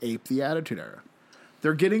trying to ape the Attitude Era.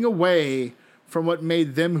 They're getting away from what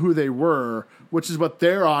made them who they were, which is what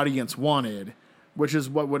their audience wanted, which is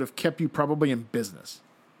what would have kept you probably in business.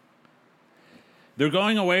 They're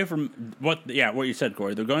going away from what you said,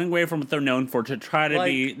 Corey. They're going away from what they're known for to try to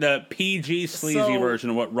be Like, the PG sleazy so, version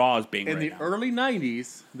of what Raw is being In right the now. early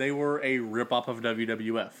 90s, they were a ripoff of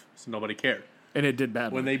WWF, so nobody cared. And it did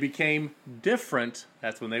badly. When they became different,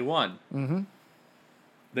 that's when they won. Mm-hmm.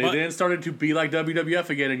 They But- then started to be like WWF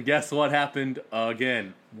again, and guess what happened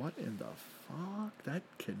again? What in the fuck? That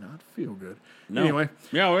cannot feel good. No. Anyway,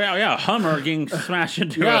 Yeah. Hummer getting smashed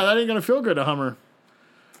into yeah, it. that ain't gonna feel good, a Hummer.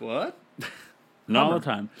 What? Not all the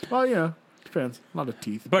time. Well, depends. A lot of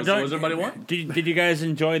teeth. But Was everybody want? did you guys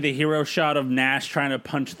enjoy the hero shot of Nash trying to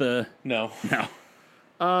punch the... No.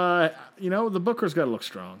 No. The Booker's got to look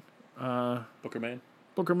strong. Booker Man.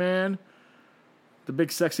 Booker Man, the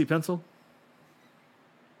big sexy pencil.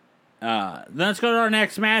 Let's go to our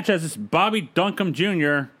next match as it's Bobby Duncombe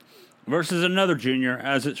Jr. versus another junior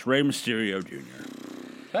as it's Rey Mysterio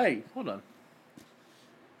Jr. Hey, hold on.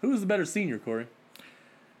 Who's the better senior, Corey?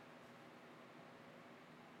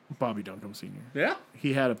 Bobby Duncombe Sr. Yeah?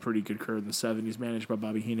 He had a pretty good career in the 70s, managed by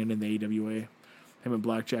Bobby Heenan in the AWA. Him and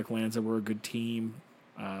Blackjack Lanza were a good team.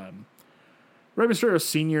 Rey Mysterio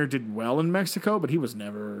Sr. did well in Mexico, but he was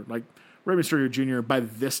never, like, Rey Mysterio Jr. by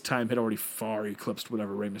this time had already far eclipsed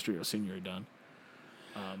whatever Rey Mysterio Sr. had done.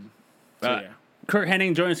 Yeah. Kurt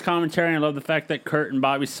Hennig joins commentary, and I love the fact that Kurt and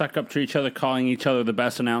Bobby suck up to each other, calling each other the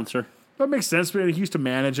best announcer. That makes sense. But he used to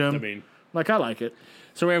manage him. I mean, I like it.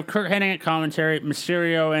 So we have Kurt Hennig at commentary.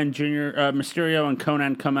 Mysterio and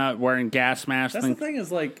Conan come out wearing gas masks. that's the thing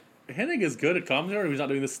is, like, Hennig is good at commentary. He's not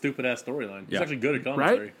doing this stupid-ass storyline. He's Yeah. actually good at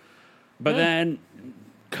commentary. Right? But then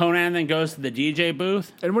Conan then goes to the DJ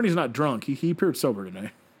booth. And when he's not drunk, he appeared sober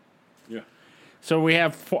today. Yeah. So we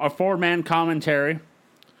have a four-man commentary.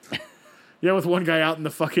 Yeah, with one guy out in the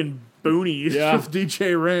fucking boonies Yeah. with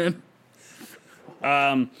DJ Ran.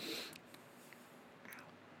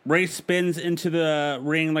 Ray spins into the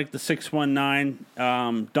ring like the 619.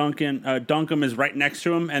 Duncan is right next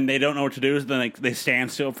to him, and they don't know what to do. So then they stand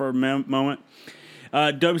still for a moment.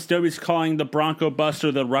 WCW's calling the Bronco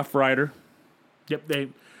Buster the Rough Rider. Yep,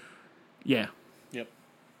 yeah. Yep.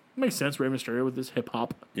 Makes sense, Rey Mysterio with this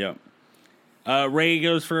hip-hop. Yep. Ray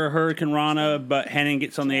goes for a Hurricane Rana, but Hennig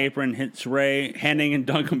gets on the apron, hits Ray. Hennig and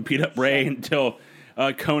Duncan beat up Ray until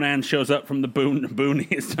Conan shows up from the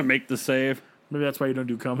boonies to make the save. Maybe that's why you don't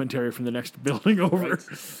do commentary from the next building over.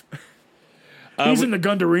 He's in the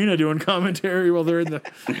Gund Arena doing commentary while they're in the...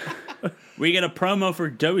 We get a promo for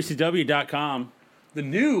WCW.com. The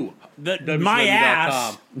new My WCW.com.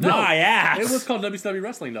 ass. No, My ass. it was called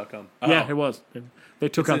WCWWrestling.com. Yeah, it was. They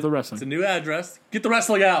took out the wrestling. It's a new address. Get the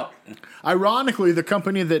wrestling out. Ironically, the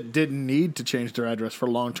company that didn't need to change their address for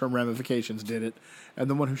long-term ramifications did it, and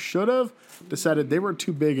the one who should have decided they were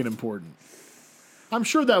too big and important. I'm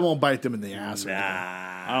sure that won't bite them in the ass. or anything.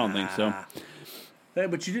 I don't think so. Hey,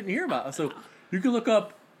 but you didn't hear about it. So you can look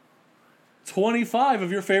up 25 of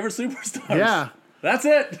your favorite superstars. Yeah. That's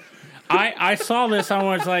it. I saw this. I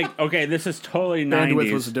was like, okay, this is totally 90s.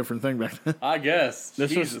 Bandwidth was a different thing back then. I guess.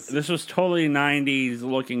 This Jesus. was totally 90s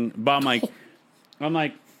looking. But I'm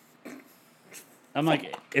like,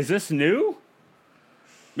 is this new?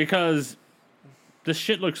 Because this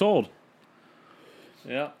shit looks old.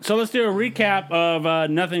 Yeah. So let's do a recap of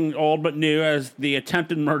nothing old but new as the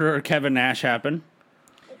attempted murder of Kevin Nash happened.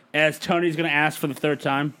 As Tony's going to ask for the third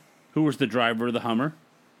time, who was the driver of the Hummer?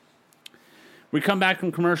 We come back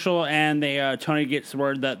from commercial, and Tony gets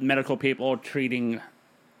word that medical people are treating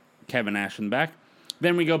Kevin Nash in the back.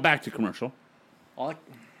 Then we go back to commercial. All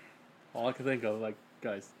I can think of, like,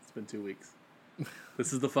 guys, it's been 2 weeks.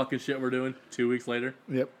 This is the fucking shit we're doing 2 weeks later.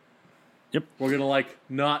 Yep. We're going to, like,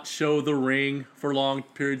 not show the ring for long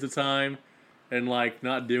periods of time and, like,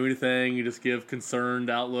 not do anything. You just give concerned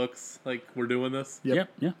outlooks like we're doing this. Yep.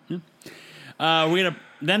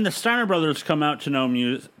 Then the Steiner brothers come out to know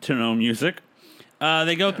music.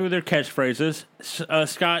 They go through their catchphrases.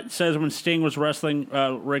 Scott says when Sting was wrestling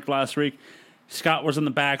Rick last week, Scott was in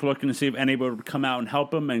the back looking to see if anybody would come out and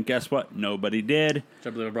help him, and guess what? Nobody did. Which I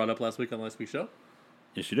believe I brought up last week on last week's show.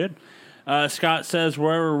 Yes, you did. Scott says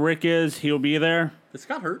wherever Rick is, he'll be there. Did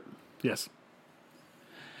Scott hurt? Yes.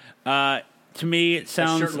 To me, it That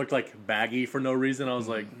sounds... shirt looked like baggy for no reason. I was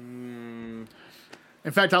like, In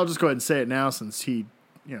fact, I'll just go ahead and say it now since he,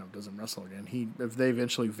 doesn't wrestle again. If they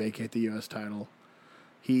eventually vacate the U.S. title,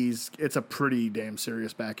 it's a pretty damn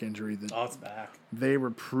serious back injury that oh, it's back. they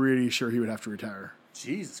were pretty sure he would have to retire.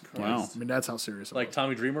 Jesus Christ. Wow. I mean, that's how serious it Like was.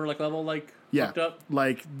 Tommy Dreamer, like level, like Yeah, fucked up.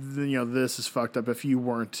 like this is fucked up. If you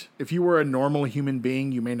were a normal human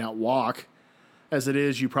being, you may not walk. As it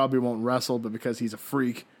is, you probably won't wrestle, but because he's a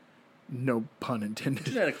freak, no pun intended.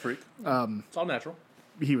 Genetic freak. It's all natural.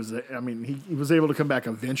 He was able to come back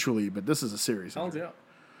eventually, but this is a serious Sounds injury. out.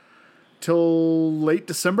 Till late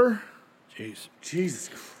December. Jeez. Jesus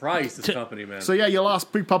Christ, this company, man. So yeah, you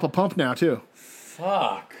lost Big Papa Pump now too.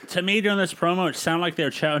 Fuck. To me, during this promo, it sounded like they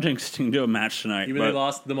were challenging Sting to a match tonight. Even they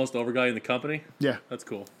lost the most over guy in the company? Yeah, That's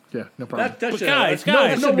cool. yeah, no problem. That But should guys, that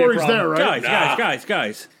guys, shouldn't no be a worries problem. there, right?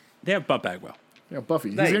 Guys. They have Butt Bagwell. Yeah, Buffy.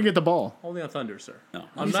 He's Hey. gonna get the ball. Only on Thunder, sir. No.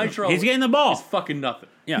 On Nitro, He's getting the ball. He's fucking nothing.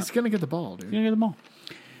 Yeah. He's gonna get the ball, dude. He's gonna get the ball.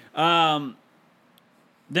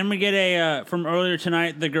 Then we get a from earlier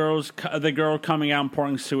tonight. The girl coming out and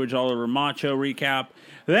pouring sewage all over Macho recap.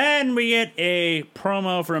 Then we get a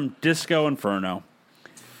promo from Disco Inferno.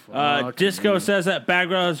 Disco says that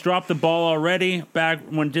Bagwell has dropped the ball already.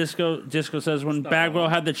 Disco says when Bagwell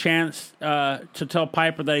had the chance to tell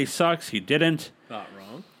Piper that he sucks, he didn't. Not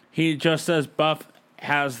wrong. He just says Buff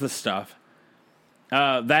has the stuff.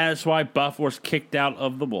 That is why Buff was kicked out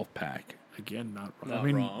of the Wolfpack. Again, not wrong. Not I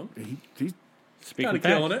mean, wrong. He's Speaking Kind of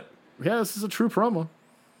of killing it. yeah, this is a true promo.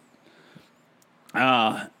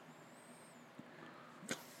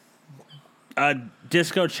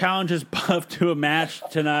 Disco challenges Buff to a match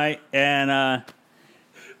tonight, and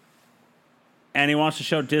he wants to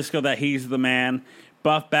show Disco that he's the man.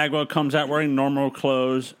 Buff Bagwell comes out wearing normal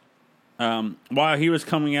clothes. While he was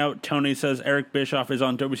coming out, Tony says Eric Bischoff is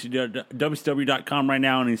on WCW.com right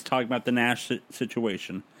now, and he's talking about the Nash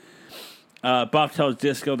situation. Buff tells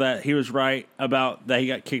Disco that he was right about that he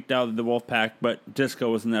got kicked out of the Wolfpack, but Disco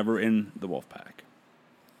was never in the Wolfpack.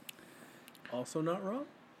 Also not wrong.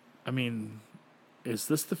 I mean, is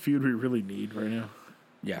this the feud we really need right now?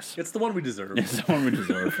 Yes. It's the one we deserve. It's the one we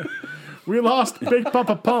deserve. We lost Big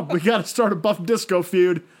Papa Pump. We got to start a Buff Disco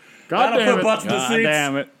feud. God Gotta damn put it. butts in the God seats.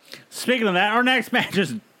 damn it. Speaking of that, our next match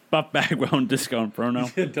is Buff Bagwell and Disco Inferno.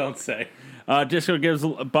 Don't say. Disco gives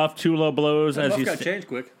Buff 2 low blows as Buff he got changed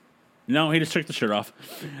quick. No, he just took the shirt off.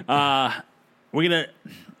 We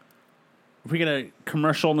get a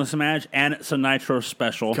commercial in this match, and it's a Nitro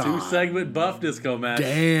special. God. 2-segment Buff Disco match.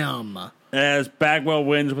 Damn. As Bagwell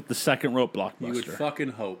wins with the second rope You would blockbuster.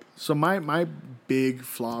 fucking hope. So my big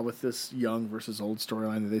flaw with this young versus old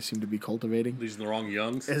storyline that they seem to be cultivating These are the wrong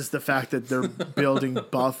youngs. is the fact that they're building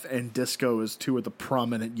Buff and Disco as two of the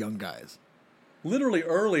prominent young guys. Literally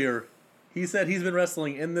earlier, he said he's been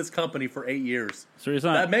wrestling in this company for 8 years. So he's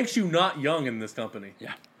not. That makes you not young in this company.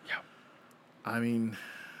 Yeah. I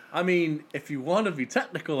mean, If you want to be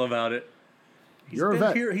technical about it, you're a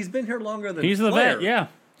vet. he's been here longer than He's the Flair. vet, yeah.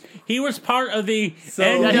 He was part of the So-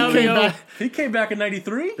 Yeah, NWO. he came back. He came back in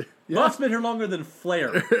 93. Buff's been here longer than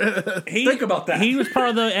Flair. Think about that. He was part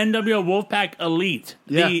of the NWO Wolfpack Elite.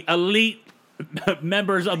 Yeah. The elite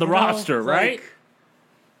members of the You know, roster, like, right?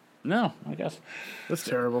 No, I guess. That's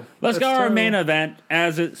terrible. Let's go That's to our main terrible. event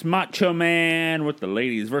as it's Macho Man with the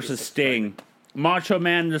ladies versus Sting. Macho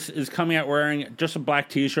Man is coming out wearing just a black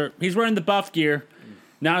t-shirt. He's wearing the buff gear,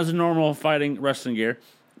 not his normal fighting wrestling gear.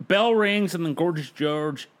 Bell rings and then Gorgeous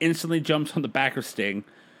George instantly jumps on the back of Sting.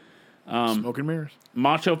 Smoke and mirrors.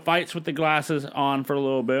 Macho fights with the glasses on for a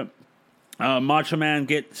little bit. Macho Man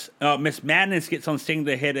gets Miss Madness gets on Sting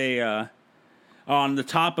to hit on the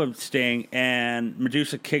top of Sting, and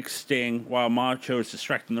Medusa kicks Sting while Macho is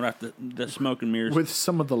distracting the ref. The smoke and mirrors. With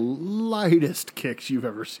some of the lightest kicks you've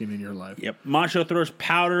ever seen in your life. Yep. Macho throws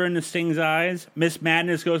powder into Sting's eyes. Miss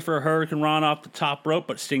Madness goes for a Hurricane Run off the top rope,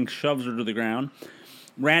 but Sting shoves her to the ground.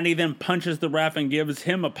 Randy then punches the ref and gives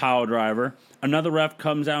him a power driver. Another ref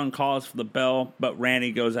comes out and calls for the bell, but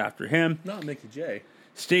Randy goes after him. Not Mickey J.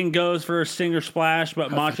 Sting goes for a Stinger Splash, but I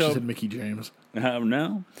thought you Macho... said Mickey James.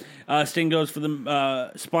 No. Sting goes for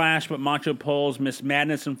the splash, but Macho pulls Miss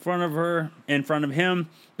Madness in front of him.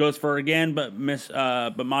 Goes for her again, but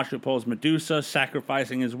Macho pulls Medusa,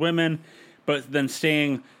 sacrificing his women. But then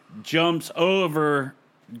Sting jumps over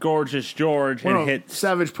Gorgeous George and Well, hits.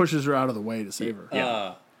 Savage pushes her out of the way to save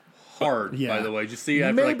her. Hard, Yeah. by the way. Did you see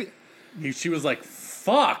after Maybe- she was like,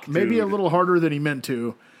 fuck, dude. Maybe a little harder than he meant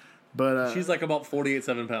to, but She's like about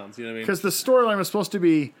 7 pounds. You know what I mean? because the storyline was supposed to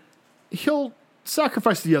be he'll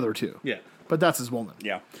sacrifice the other two. Yeah. But that's his woman.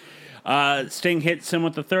 Yeah. Sting hits him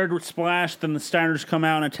with the third splash. Then the Steiners come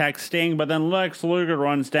out and attack Sting, but then Lex Luger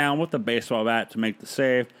runs down with the baseball bat to make the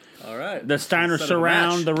save. All right. The Steiners Set of a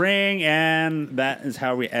surround match. the ring, and that is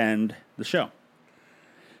how we end the show.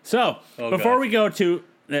 So, Oh, before God. we go to...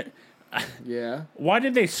 Yeah. why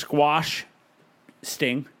did they squash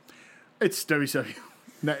Sting? It's WCW.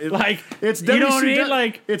 No, Like, it's you know what I mean? WCW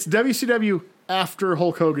Like, it's WCW after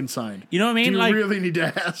Hulk Hogan signed. you know what I mean? Do you Like, really need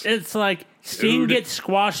to ask? it's like Sting Dude. gets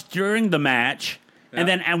squashed during the match, and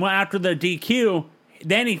then after the DQ,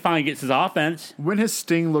 then he finally gets his offense. When has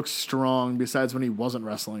Sting looked strong besides when he wasn't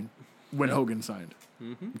wrestling? When Hogan signed?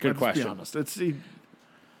 Good Let's be question. honest.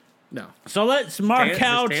 No. So let's mark His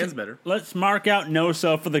out. tan's better. Let's mark out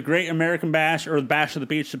No-So for the Great American Bash or the Bash of the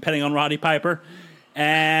Beach, depending on Roddy Piper.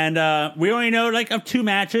 And we only know of 2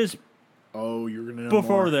 matches Oh, you're gonna know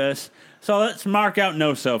before more. this. So let's mark out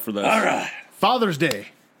No-So for this. All right. Father's Day,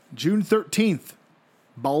 June 13th,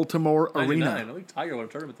 Baltimore 99. Arena. I think Tiger won a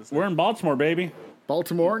tournament this We're year. in Baltimore, baby.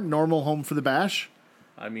 Baltimore, normal home for the Bash.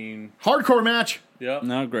 I mean, Hardcore match. yeah.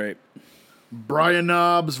 No, great. Brian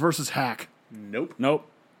Knobbs versus Hack. Nope. Nope.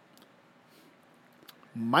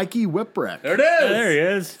 Mikey Whipwreck There it is. There he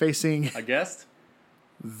is. facing I guessed.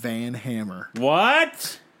 Van Hammer.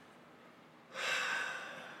 What?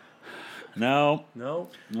 No. No.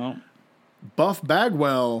 No. Buff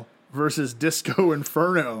Bagwell versus Disco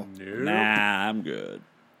Inferno. Nope. Nah, I'm good.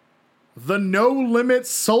 The No Limit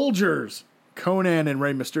Soldiers, Conan and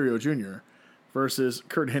Rey Mysterio Jr. versus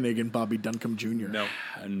Kurt Hennig and Bobby Duncombe Jr. No.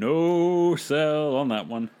 No sell on that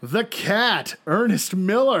one. The Cat, Ernest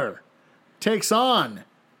Miller, takes on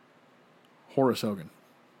Horace Hogan.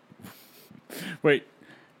 Wait,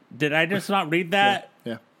 did I just not read that?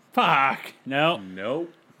 Yeah. Fuck. No.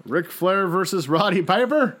 Nope. Ric Flair versus Roddy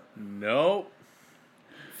Piper. Nope.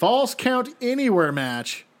 False Count Anywhere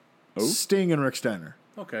match. Sting and Rick Steiner.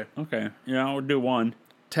 Okay. Okay. Yeah, we'll do one.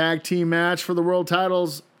 Tag team match for the world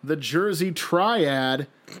titles. The Jersey Triad.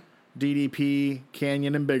 DDP,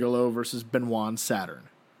 Canyon, and Bigelow versus Benoit and Saturn.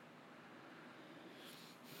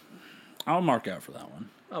 I'll mark out for that one.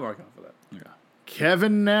 I'll mark out for that. Yeah.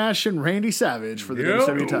 Kevin Nash and Randy Savage for the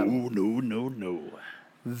WWE title. No.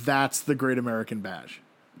 That's the Great American Bash.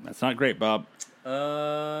 That's not great, Bob.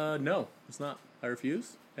 No, it's not. I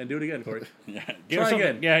refuse. And do it again, Corey. Yeah. Try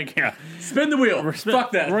again. Yeah. Spin the wheel.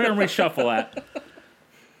 Fuck that. We're going to reshuffle that.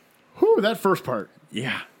 Whew, that first part.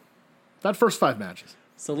 Yeah. That first 5 matches.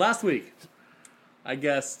 So last week, I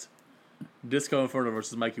guessed Disco Inferno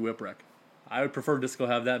versus Mikey Whipwreck. I would prefer Disco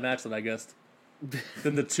have that match than I guessed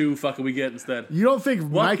than the 2 fucking we get instead. You don't think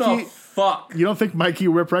What the fuck? You don't think Mikey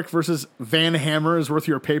Whipwreck versus Van Hammer is worth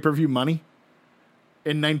your pay-per-view money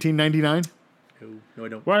in 1999? No, I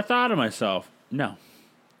don't. Well, I thought of myself. No,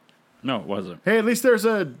 it wasn't. Hey, at least there's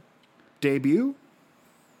a debut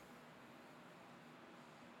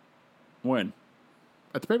When?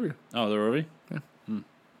 at the pay-per-view. Oh, the Ruby? Yeah.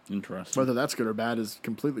 Interesting. Whether that's good or bad is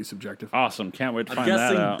completely subjective. Awesome. Can't wait to I'm find that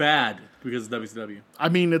guessing out. bad because it's WCW. I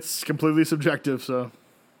mean, it's completely subjective, so.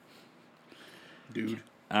 Dude.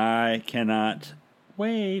 I cannot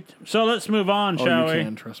wait. So let's move on, Oh, shall you we?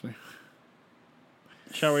 can, trust me.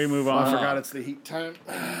 Shall we move on? I forgot it's the Heat time.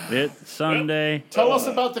 It's Sunday. Tell us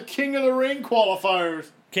about the King of the Ring qualifiers.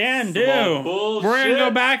 Can do. Some bullshit. We're going to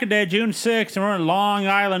go back a day, June 6th, and we're in Long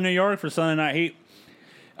Island, New York for Sunday Night Heat.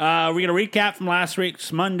 We're going to recap from last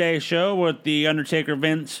week's Monday show with the Undertaker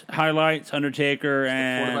Vince highlights, Undertaker 45th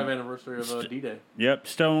and anniversary of D-Day. yep,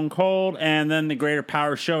 Stone Cold, and then the Greater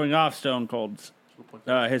Power showing off Stone Cold's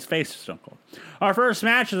his face is Stone Cold. Our first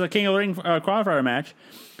match is a King of the Ring qualifier match.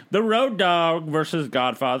 The Road Dogg versus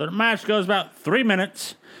Godfather. Match goes about 3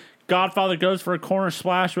 minutes. Godfather goes for a corner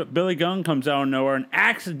splash, but Billy Gunn comes out of nowhere and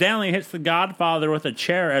accidentally hits the Godfather with a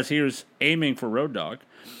chair as he was aiming for Road Dogg.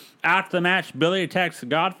 After the match, Billy attacks the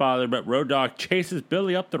Godfather, but Road Dogg chases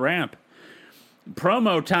Billy up the ramp.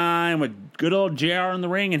 Promo time with good old JR in the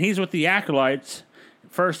ring, and he's with the Acolytes.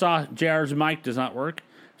 First off, JR's mic does not work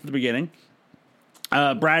at the beginning.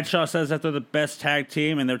 Bradshaw says that they're the best tag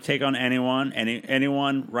team and they'll take on anyone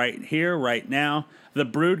right here, right now. The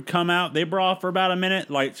Brood come out. They brawl for about a minute.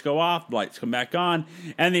 Lights go off. Lights come back on.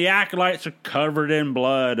 And the Acolytes are covered in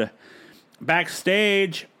blood.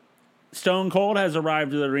 Backstage, Stone Cold has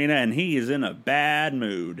arrived at the arena and he is in a bad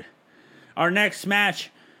mood. Our next match,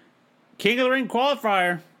 King of the Ring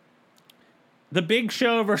qualifier. The Big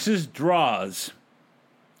Show versus Draws.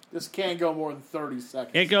 This can't go more than 30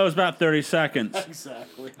 seconds. It goes about 30 seconds.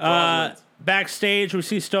 Exactly. Backstage, we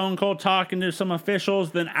see Stone Cold talking to some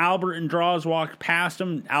officials. Then Albert and Draws walk past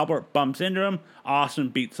him. Albert bumps into him. Austin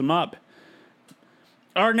beats him up.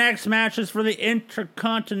 Our next match is for the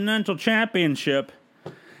Intercontinental Championship,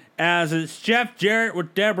 as it's Jeff Jarrett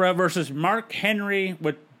with Deborah versus Mark Henry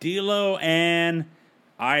with D'Lo and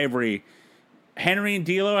Ivory. Henry and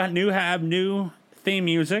D'Lo have new theme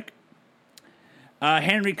music.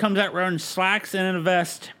 Henry comes out wearing slacks and a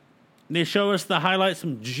vest. They show us the highlights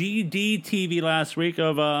from GD TV last week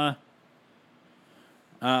of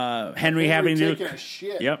Henry having taking new. a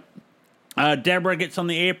shit. Yep. Deborah gets on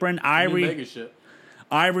the apron. New Ivory Vegas shit.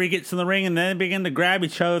 gets in the ring, and then they begin to grab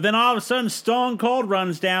each other. Then all of a sudden, Stone Cold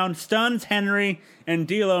runs down, stuns Henry and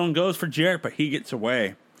D'Lo, and goes for Jarrett, but he gets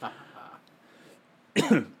away.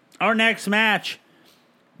 Our next match,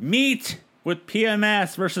 Meat with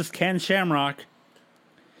PMS versus Ken Shamrock.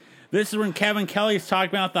 This is when Kevin Kelly's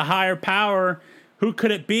talking about the higher power. Who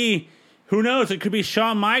could it be? Who knows? It could be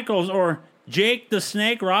Shawn Michaels or Jake the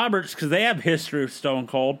Snake Roberts, because they have history with Stone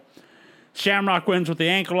Cold. Shamrock wins with the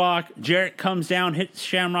ankle lock. Jarrett comes down, hits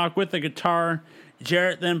Shamrock with the guitar.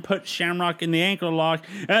 Jarrett then puts Shamrock in the ankle lock.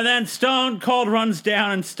 And then Stone Cold runs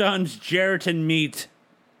down and stuns Jarrett and Meat.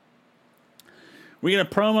 We get a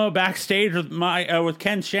promo backstage with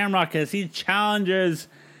Ken Shamrock as he challenges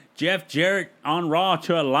Jeff Jarrett on Raw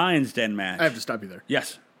to a Lion's Den match. I have to stop you there.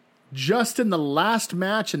 Yes. Just in the last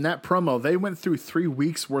match in that promo, they went through 3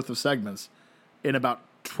 weeks worth of segments in about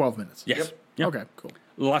 12 minutes. Yes. Yep. Okay, cool.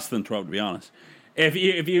 Less than 12, to be honest. If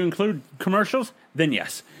you include commercials, then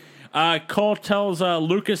yes. Cole tells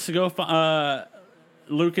Lucas to go.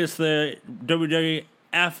 Lucas, the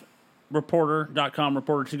WWF reporter.com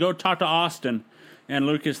reporter, to go talk to Austin. And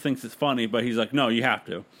Lucas thinks it's funny, but he's like, no, you have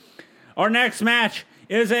to. Our next match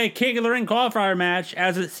is a King of the Ring qualifier match,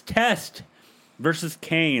 as it's Test versus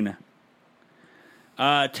Kane.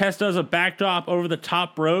 Test does a backdrop over the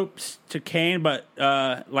top ropes to Kane, but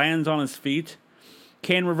lands on his feet.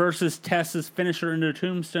 Kane reverses Test's finisher into a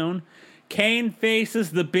tombstone. Kane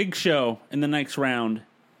faces the Big Show in the next round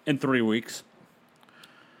in 3 weeks.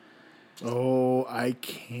 Oh, I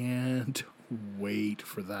can't wait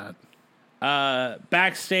for that.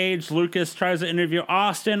 Backstage, Lucas tries to interview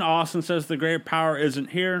Austin. Austin says the greater power isn't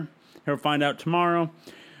here. He'll find out tomorrow.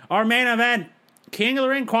 Our main event, King of the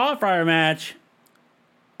Ring qualifier match.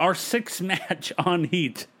 Our 6th match on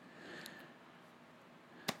Heat.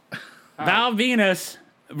 Val Venus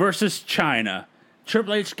versus China.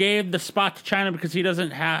 Triple H gave the spot to China because he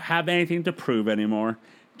doesn't have anything to prove anymore.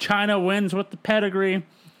 China wins with the pedigree.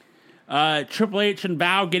 Triple H and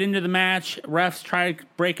Val get into the match. Refs try to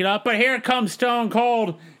break it up, but here comes Stone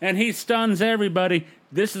Cold, and he stuns everybody.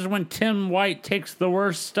 This is when Tim White takes the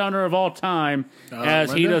worst stunner of all time, as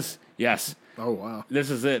Linda? he does. Yes. Oh, wow. This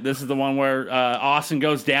is it. This is the one where Austin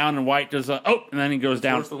goes down and White does and then he goes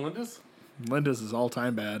down. Worse than Linda's? Linda's is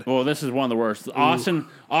all-time bad. Well, this is one of the worst.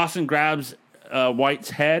 Austin grabs White's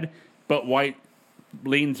head, but White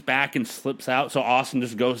leans back and slips out, so Austin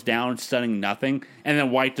just goes down, stunning nothing, and then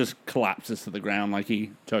White just collapses to the ground like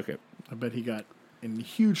he took it. I bet he got in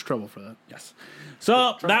huge trouble for that. Yes.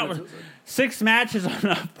 So that was 6 matches on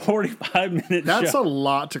a 45-minute That's show. a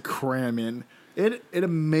lot to cram in. It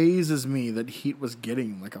amazes me that Heat was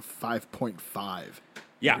getting like a 5.5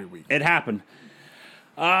 every week. It happened.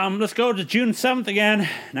 Let's go to June 7th again,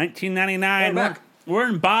 1999. We're back. We're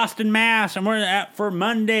in Boston, Mass, and we're for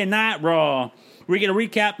Monday Night Raw. We're going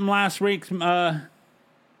to recap from last week's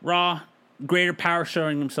Raw. Greater Power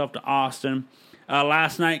showing himself to Austin.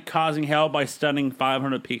 Last night, causing hell by stunning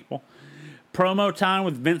 500 people. Promo time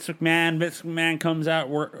with Vince McMahon. Vince McMahon comes out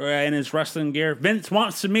in his wrestling gear. Vince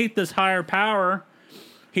wants to meet this higher power.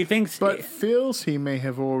 He thinks... But feels he may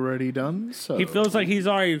have already done so. He feels like he's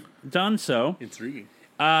already done so. Intriguing.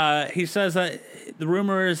 He says that the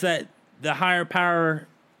rumor is that the higher power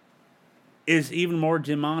is even more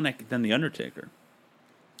demonic than the Undertaker.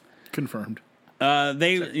 Confirmed.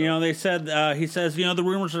 They said he says, the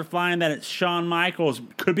rumors are flying that it's Shawn Michaels,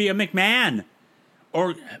 could be a McMahon,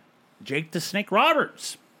 or Jake the Snake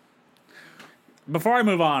Roberts. Before I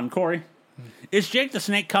move on, Corey, is Jake the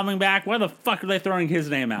Snake coming back? Why the fuck are they throwing his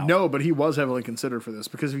name out? No, but he was heavily considered for this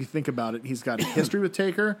because if you think about it, he's got a history with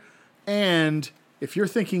Taker, and if you're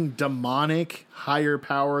thinking demonic, higher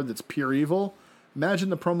power that's pure evil, imagine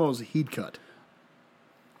the promos he'd cut.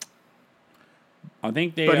 I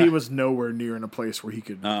think they. But he was nowhere near in a place where he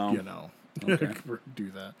could, Okay.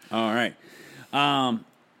 do that. All right.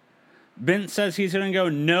 Vince says he's going to go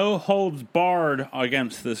no holds barred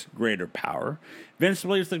against this greater power. Vince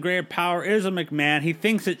believes the greater power is a McMahon. He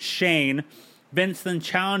thinks it's Shane. Vince then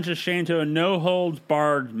challenges Shane to a no holds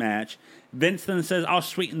barred match. Vince then says, I'll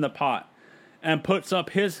sweeten the pot, and puts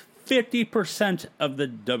up his 50% of the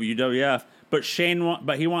WWF.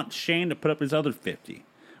 But he wants Shane to put up his other 50.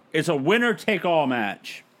 It's a winner-take-all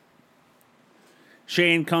match.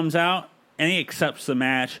 Shane comes out, and he accepts the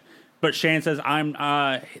match. But Shane says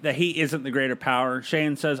that he isn't the greater power.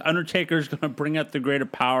 Shane says Undertaker's going to bring up the greater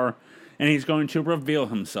power, and he's going to reveal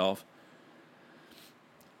himself.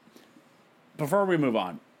 Before we move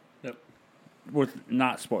on, Yep. with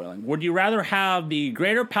not spoiling, would you rather have the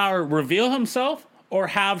greater power reveal himself, or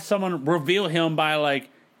have someone reveal him by, like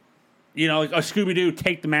a Scooby-Doo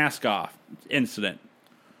take the mask off incident?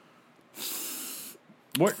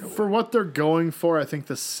 For what they're going for, I think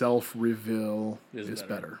the self-reveal is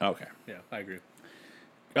better. Okay. Yeah, I agree.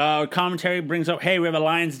 Commentary brings up, hey, we have a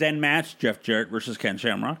Lions Den match, Jeff Jarrett versus Ken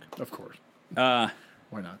Shamrock. Of course. Why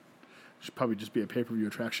not? Should probably just be a pay-per-view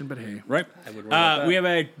attraction, but hey. Right. I would roll with that. We have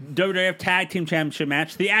a WWF Tag Team Championship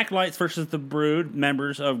match, the Acolytes versus the Brood,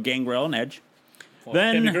 members of Gangrel and Edge. Well,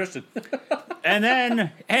 Eddie Christian. And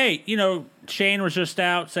then, hey, Shane was just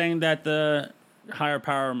out saying that the higher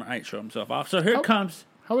power might show himself off. So here comes...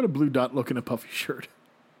 How would a blue dot look in a puffy shirt?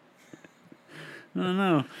 I don't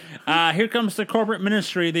know. Here comes the corporate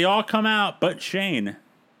ministry. They all come out, but Shane.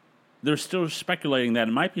 They're still speculating that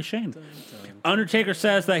it might be Shane. Undertaker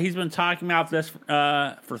says that he's been talking about this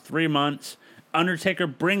for 3 months. Undertaker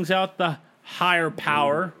brings out the higher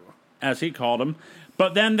power, as he called him.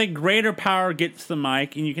 But then the greater power gets the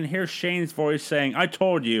mic, and you can hear Shane's voice saying, I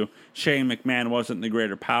told you Shane McMahon wasn't the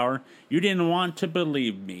greater power. You didn't want to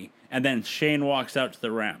believe me. And then Shane walks out to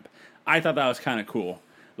the ramp. I thought that was kind of cool.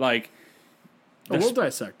 We'll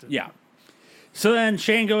dissect it. Yeah. So then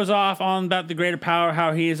Shane goes off on about the greater power,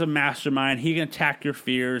 how he is a mastermind. He can attack your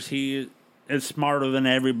fears. He is smarter than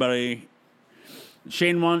everybody.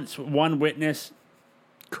 Shane wants one witness.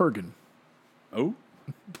 Kurgan. Oh,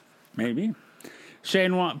 maybe.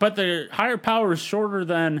 But the higher power is shorter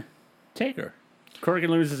than Taker. Kurgan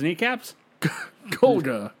loses kneecaps?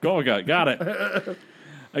 Golga. Golga, got it.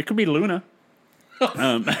 It could be Luna.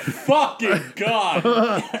 Fucking God.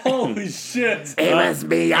 Holy shit. It was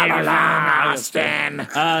me all along, Austin.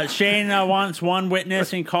 Shane wants one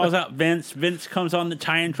witness and he calls out Vince. Vince comes on the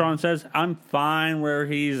Titantron and says, I'm fine where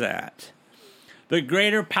he's at. The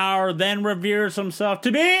greater power then reveres himself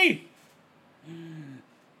to be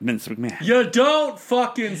Vince McMahon. You don't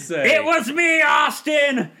fucking say. It was me,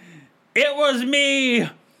 Austin. It was me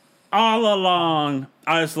all along.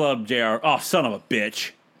 I just love JR. Oh, son of a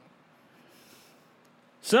bitch.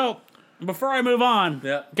 So, before I move on,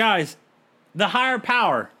 guys, the higher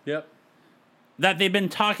power Yep. that they've been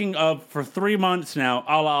talking of for 3 months now,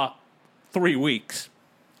 a la 3 weeks.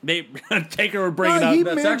 They Taker would bring it up.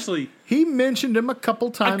 That's actually... He mentioned him a couple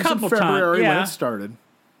times in February when it started.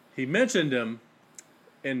 He mentioned him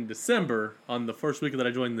in December on the first week that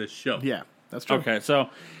I joined this show. Yeah, that's true. Okay, so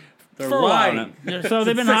They're for a while lying. now. So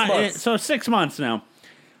they've been 6 months. so 6 months now.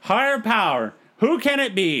 Higher power. Who can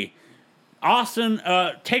it be? Austin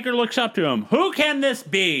Taker looks up to him. Who can this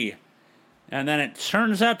be? And then it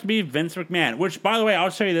turns out to be Vince McMahon. Which, by the way, I'll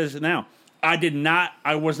tell you this now. I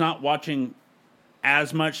was not watching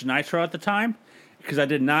as much Nitro at the time because I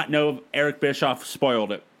did not know Eric Bischoff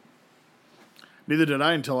spoiled it. Neither did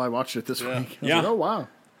I until I watched it this week. I was like, oh, wow.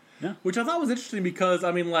 Which I thought was interesting because,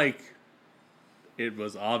 I mean, like, it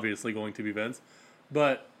was obviously going to be Vince,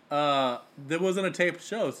 but there wasn't a taped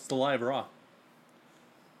show. It's just a live Raw.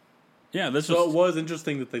 Yeah, So it was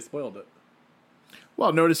interesting that they spoiled it.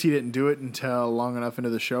 Well, notice he didn't do it until long enough into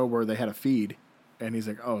the show where they had a feed, and he's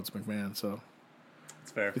like, oh, it's McMahon, so...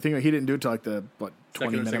 It's fair. The thing he didn't do it till like the, Second or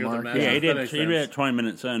 20-minute second mark? match. Yeah, he That did. makes He did sense. it 20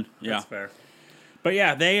 minutes in. Yeah, That's fair. but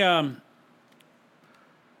yeah, they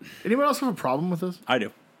Anyone else have a problem with this? I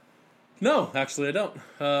do. No, actually, I don't.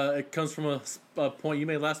 It comes from a point you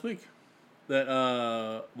made last week.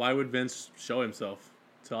 That why would Vince show himself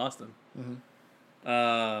to Austin?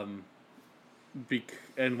 Mm-hmm.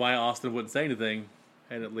 And why Austin wouldn't say anything,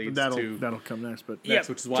 and it leads to That'll come next, but Yeah,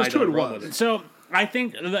 which is why just I who don't it run was. with it. So I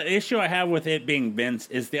think the issue I have with it being Vince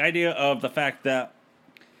is the idea of the fact that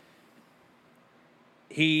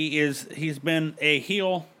he's been a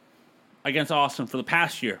heel against Austin for the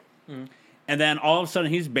past year, and then all of a sudden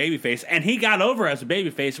he's babyface, and he got over as a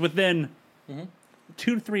babyface within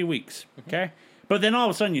 2 to 3 weeks. Okay, but then all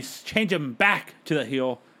of a sudden you change him back to the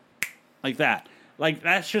heel like that. Like,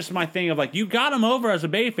 that's just my thing of, like, you got him over as a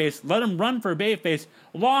babyface, let him run for a babyface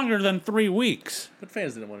longer than 3 weeks. But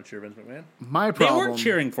fans didn't want to cheer Vince McMahon. my They problem... weren't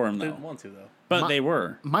cheering for him, They though. didn't want to, though. But they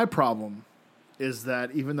were. My problem is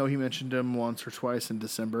that even though he mentioned him once or twice in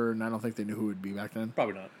December, and I don't think they knew who it would be back then,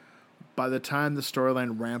 Probably not. by the time the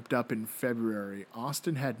storyline ramped up in February,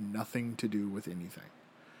 Austin had nothing to do with anything.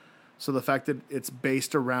 So the fact that it's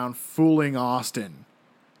based around fooling Austin,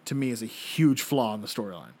 to me, is a huge flaw in the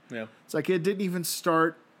storyline. Yeah. It's like it didn't even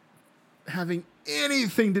start having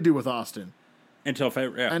anything to do with Austin Until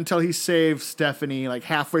February. Yeah. until he saved Stephanie like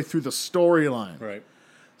halfway through the storyline. Right.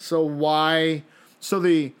 So why? So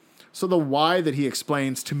the why that he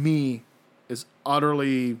explains to me is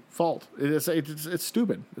utterly fault. It's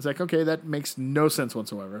stupid. It's like, okay, that makes no sense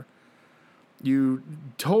whatsoever. You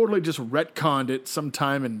totally just retconned it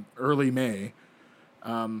sometime in early May,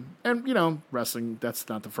 and you know, wrestling. That's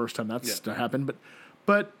not the first time that's happened,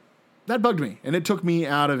 but that bugged me, and it took me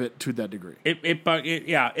out of it to that degree.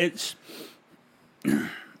 It's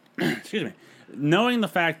excuse me. Knowing the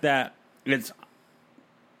fact that it's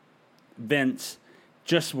Vince,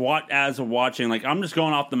 just watching, like, I'm just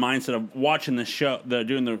going off the mindset of watching the show,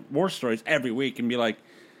 doing the war stories every week, and be like,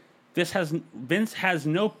 Vince has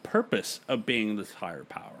no purpose of being this higher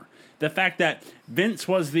power. The fact that Vince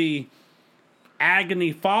was the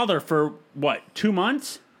agony father for 2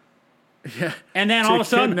 months, Yeah, and then To all of a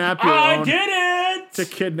sudden, kidnap your I own- did it. to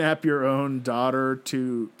kidnap your own daughter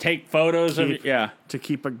to Take photos keep, of to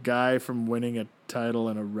keep a guy from winning a title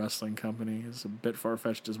in a wrestling company is a bit far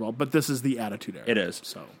fetched as well. But this is the Attitude Era. It is.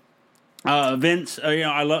 So Vince.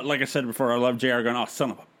 I love, like I said before, I love JR going, oh,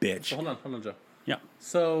 son of a bitch. So hold on, Joe. Yeah.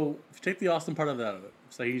 So if you take the Austin part of that out of it,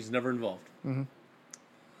 say he's never involved. Mm-hmm.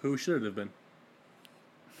 Who should it have been?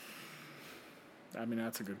 I mean,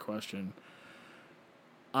 that's a good question.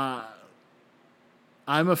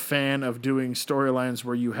 I'm a fan of doing storylines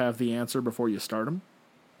where you have the answer before you start them,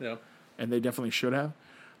 Yeah. and they definitely should have.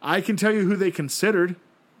 I can tell you who they considered.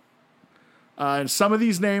 And some of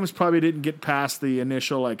these names probably didn't get past the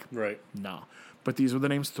initial, like, Right. no. But these were the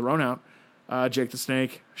names thrown out. Jake the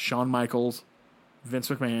Snake, Shawn Michaels, Vince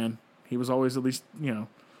McMahon. He was always at least,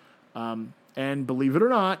 and believe it or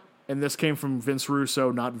not, and this came from Vince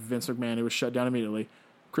Russo, not Vince McMahon. It was shut down immediately.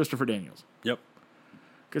 Christopher Daniels. Yep.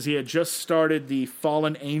 Because he had just started the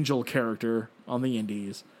Fallen Angel character on the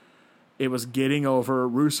Indies. It was getting over.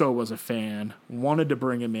 Russo was a fan, wanted to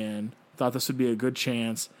bring him in, thought this would be a good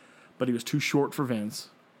chance, but he was too short for Vince.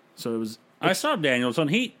 So it was. I saw Daniels on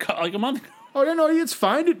Heat like a month ago. Oh, no, it's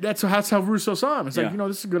fine. That's how Russo saw him. It's like, Yeah.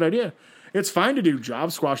 this is a good idea. It's fine to do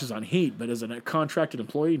job squashes on Heat, but as a contracted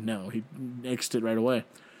employee, no. He nixed it right away.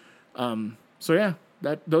 So, yeah,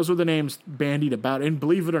 those were the names bandied about. And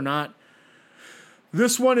believe it or not,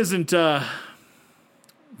 this one isn't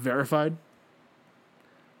verified,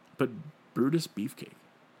 but Brutus Beefcake.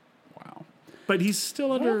 Wow. But he's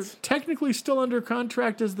still technically still under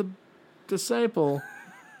contract as the disciple.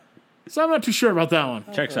 So I'm not too sure about that one.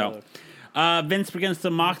 Checks out. Vince begins to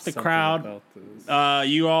mock the Something crowd. about this.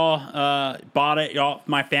 You all bought it. Y'all,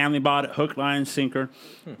 my family bought it. Hook, line, sinker.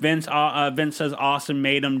 Vince says Austin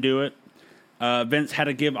made him do it. Vince had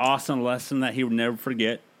to give Austin a lesson that he would never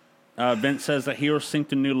forget. Vince says that he will sink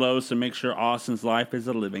to new lows to make sure Austin's life is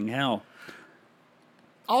a living hell.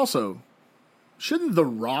 Also, shouldn't The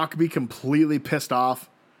Rock be completely pissed off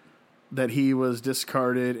that he was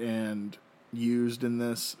discarded and used in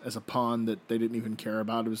this as a pawn that they didn't even care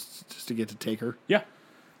about? It was just to get to Taker. Yeah.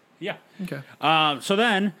 Yeah. Okay. So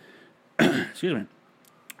then, excuse me,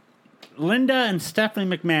 Linda and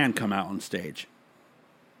Stephanie McMahon come out on stage.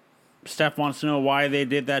 Steph wants to know why they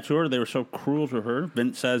did that to her. They were so cruel to her.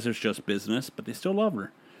 Vince says it's just business, but they still love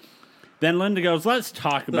her. Then Linda goes, let's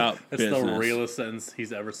talk about It's business. the realest sentence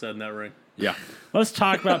he's ever said in that ring. Yeah. Let's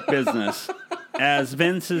talk about business. As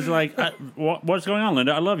Vince is like, what's going on,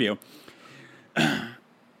 Linda? I love you.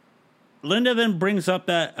 Linda then brings up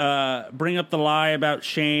the lie about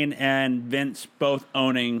Shane and Vince both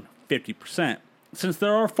owning 50%. Since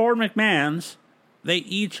there are 4 McMahons, they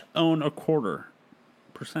each own 25%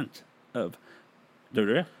 of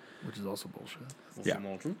WWE. Which is also bullshit. Yeah.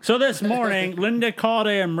 So this morning, Linda called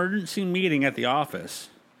an emergency meeting at the office.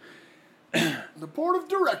 The board of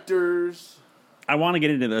directors. I want to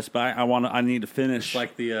get into this, but I need to finish.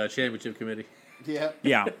 Like the championship committee. Yeah.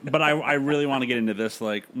 Yeah, but I really want to get into this.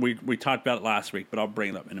 Like we talked about it last week, but I'll bring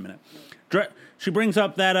it up in a minute. She brings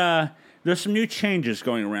up that there's some new changes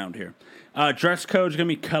going around here. Dress code's going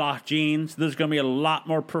to be cut off jeans. There's going to be a lot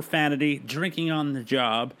more profanity, drinking on the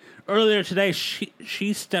job. Earlier today,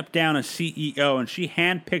 she stepped down as CEO, and she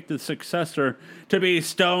handpicked the successor to be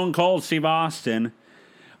Stone Cold Steve Austin.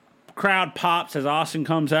 Crowd pops as Austin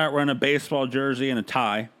comes out wearing a baseball jersey and a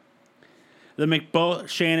tie. Both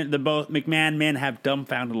McMahon men have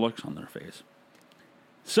dumbfounded looks on their face.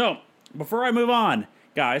 So, before I move on,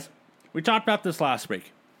 guys, we talked about this last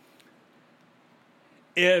week.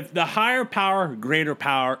 If the higher power, greater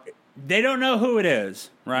power, they don't know who it is,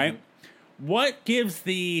 right? Mm-hmm. What gives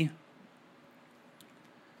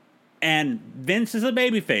and Vince is a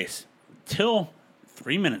babyface till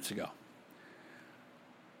 3 minutes ago.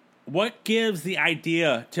 What gives the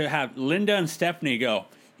idea to have Linda and Stephanie go,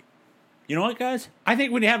 you know what, guys? I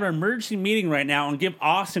think we need to have an emergency meeting right now and give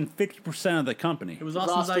Austin 50% of the company. It was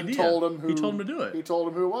Austin's Austin idea. told him He told him to do it. He told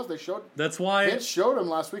him who it was. They showed. That's why. Vince showed him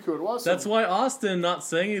last week who it was. That's why Austin not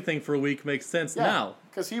saying anything for a week makes sense now.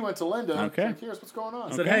 Because he went to Linda. Okay. And here's what's going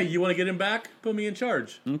on. Said, hey, you want to get him back? Put me in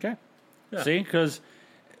charge. Okay. Yeah. See, because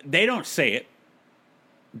they don't say it,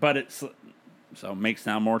 but it makes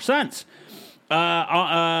now more sense.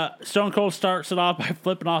 Stone Cold starts it off by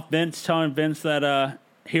flipping off Vince, telling Vince that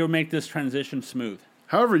he'll make this transition smooth.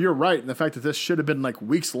 However, you're right in the fact that this should have been like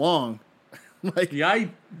weeks long. Yeah,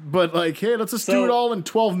 But like, hey, let's just do it all in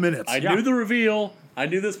 12 minutes. I knew the reveal. I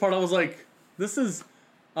knew this part. I was like, this is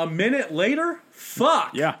a minute later?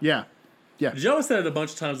 Fuck. Yeah. Yeah. Joe said it a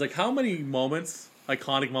bunch of times. Like, how many moments,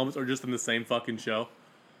 iconic moments, are just in the same fucking show?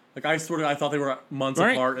 Like, I swear to God, I thought they were months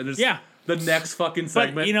Right. apart. And there's Yeah. the next fucking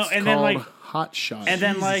segment. But, you know, It's and then called like, Hot Shot. and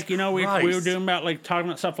then Jesus like, you know, we were Christ. doing about like talking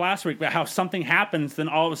about stuff last week about how something happens, then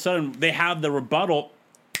all of a sudden they have the rebuttal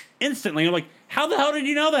instantly. You're like, how the hell did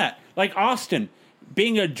you know that? Like Austin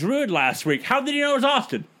being a druid last week. How did you know it was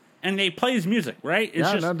Austin? And they play his music, right? It's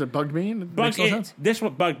yeah, just no, that bugged me. It makes no sense. This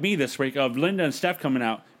what bugged me this week of Linda and Steph coming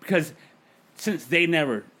out, because since I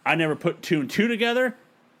never put 2 and 2 together,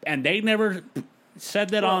 and they never said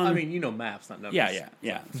that well, on. I mean, you know maps, not numbers.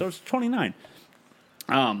 Yeah. So it's 29.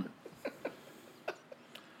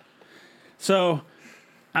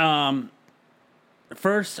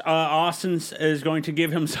 First, Austin is going to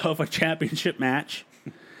give himself a championship match,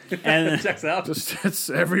 and Checks out. It's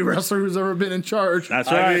every wrestler who's ever been in charge. that's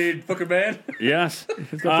I right. mean, Booker Man. Yes.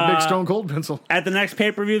 He's got the big Stone Cold pencil. At the next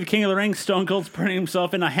pay-per-view, the King of the Ring, Stone Cold's putting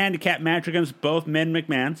himself in a handicap match against both men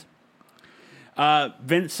McMahons.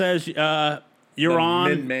 Vince says, you're on.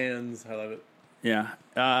 Min-mans. I love it.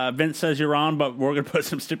 Yeah. Vince says you're on, but we're going to put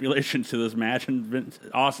some stipulations to this match. And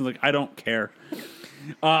Austin's like, I don't care.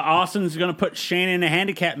 Austin's going to put Shane in a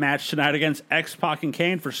handicap match tonight against X-Pac and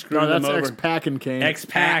Kane for screwing No, them that's over. X-Pac and Kane.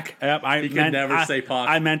 X-Pac. Yep, He can never say Pac.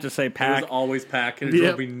 I meant to say It Pac. was always Pac, and it Yep.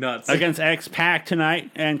 drove me nuts. Against X-Pac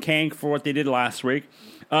tonight and Kane for what they did last week.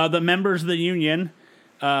 The members of the union,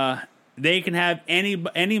 they can have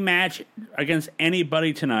any match against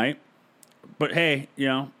anybody tonight. But hey,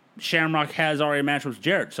 Shamrock has already a match with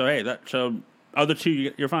Jarrett, so hey, so other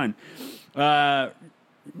two you're fine.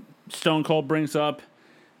 Stone Cold brings up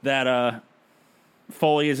that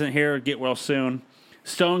Foley isn't here. Get well soon.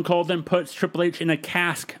 Stone Cold then puts Triple H in a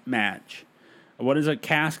cask match. What is a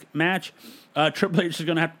cask match? Triple H is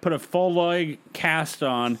going to have to put a full leg cast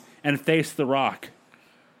on and face The Rock.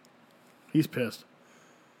 He's pissed.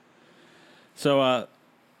 So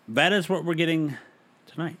that is what we're getting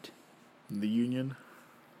tonight. The union.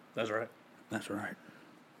 That's right. That's right.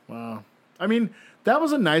 Wow. I mean, that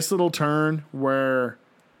was a nice little turn where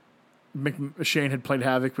Shane had played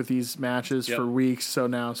havoc with these matches Yep. for weeks, so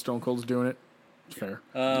now Stone Cold's doing it. It's fair.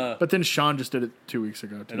 But then Sean just did it 2 weeks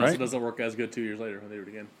ago, too. And also Right. doesn't work as good 2 years later when they do it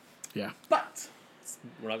again. Yeah. But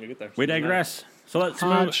we're not going to get there. We digress. So let's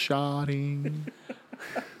Hot move. shotting.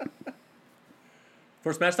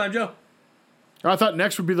 First match time, Joe. I thought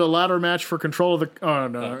next would be the ladder match for control of the... Oh,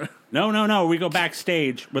 no. No. We go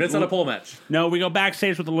backstage. It's not a pole match. No, we go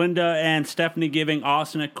backstage with Linda and Stephanie giving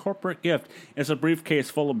Austin a corporate gift. It's a briefcase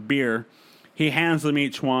full of beer. He hands them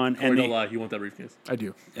each one. Or don't lie, you want that briefcase. I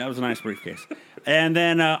do. That was a nice briefcase. And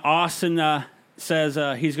then Austin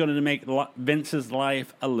says he's going to make Vince's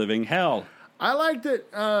life a living hell. I like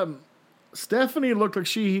that Stephanie looked like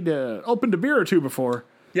she'd opened a beer or two before.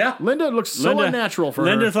 Yeah. Linda looks so unnatural for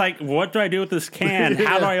Linda's her. like, what do I do with this can?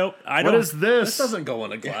 How do I open? I What don't. is this? This doesn't go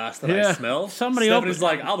in a glass that Yeah. I smell. Somebody Stephanie's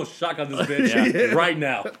like, I'll just shotgun this bitch right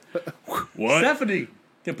now. What? Stephanie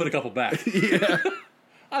can put a couple back. Yeah.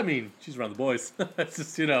 I mean, she's around the boys. It's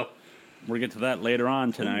just, We'll get to that later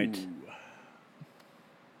on tonight.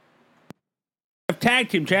 Tag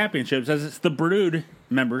team championships as it's the Brood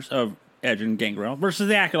members of Edge and Gangrel versus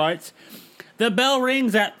the Acolytes. The bell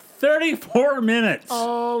rings at 34 minutes.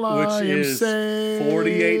 All I Which am is saying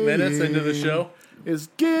 48 minutes into the show. is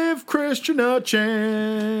give Christian a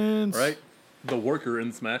chance. Right? The worker in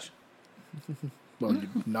this match. Well,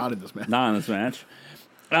 not in this match. Not in this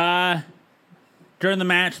match. During the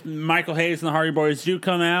match, Michael Hayes and the Hardy Boys do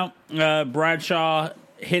come out. Bradshaw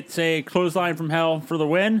hits a clothesline from hell for the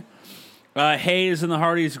win. Hayes and the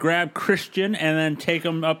Hardys grab Christian and then take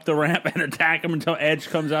him up the ramp and attack him until Edge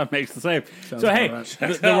comes out and makes the save. Sounds So, hey, about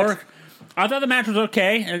the work. I thought the match was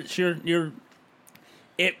okay.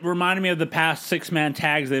 It reminded me of the past 6-man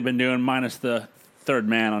tags they've been doing, minus the third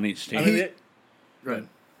man on each team. I mean, Right.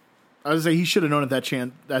 I was say he should have known at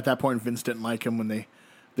that point Vince didn't like him when they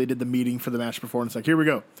did the meeting for the match before, and it's like, here we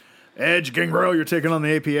go. Edge, Gangrel, you're taking on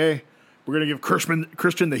the APA. We're going to give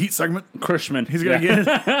Christian the heat segment. Christian. He's going to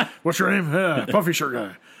get, what's your name? Puffy shirt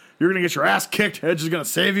guy. You're going to get your ass kicked. Edge is going to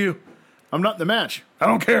save you. I'm not in the match. I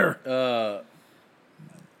don't care.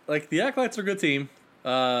 like, the Acolytes are a good team.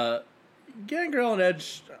 Gangrel and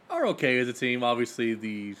Edge are okay as a team. Obviously,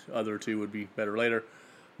 the other two would be better later.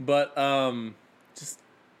 But just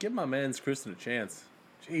give my man's Christian a chance.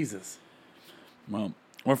 Jesus. Well,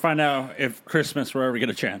 we'll find out if Christmas will ever get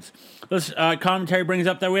a chance. This commentary brings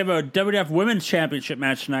up that we have a WWF Women's Championship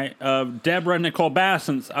match tonight of Deborah and Nicole Bass,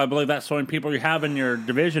 since I believe that's the only people you have in your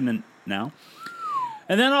division now.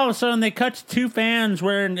 And then all of a sudden they cut to two fans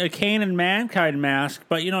wearing a Kane and Mankind mask,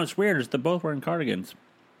 but it's weird is they're both wearing cardigans.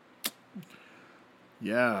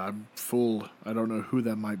 Yeah, I'm fooled. I don't know who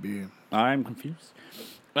that might be. I'm confused.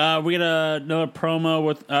 We get another promo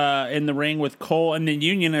with in the ring with Cole and the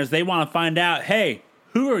Union as they want to find out, hey,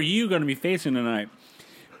 who are you going to be facing tonight?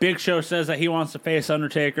 Big Show says that he wants to face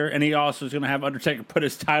Undertaker, and he also is going to have Undertaker put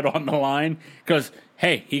his title on the line because,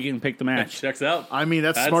 hey, he can pick the match. Checks out. I mean,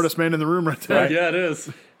 that's the smartest man in the room right there. Yeah, it is.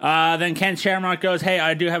 Then Ken Shamrock goes, hey,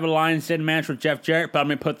 I do have a Lions Den match with Jeff Jarrett, but I'm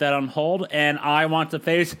going to put that on hold, and I want to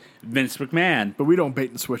face Vince McMahon. But we don't bait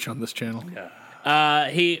and switch on this channel.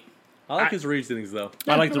 I like his reasonings, though. like the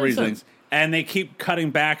that makes reasonings. sense. And they keep cutting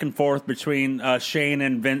back and forth between Shane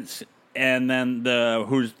and Vince, and then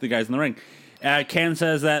who's the guys in the ring. Ken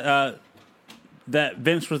says that that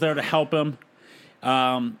Vince was there to help him.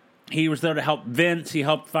 He was there to help Vince. He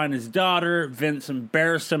helped find his daughter. Vince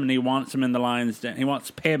embarrassed him, and he wants him in the Lions Den. He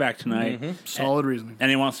wants payback tonight. Mm-hmm. Solid reasoning. And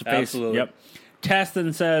he wants to face. Absolutely. Yep. Tess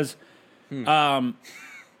then says, can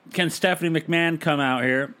Stephanie McMahon come out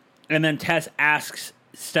here? And then Tess asks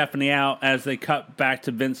Stephanie out as they cut back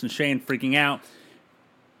to Vince and Shane freaking out.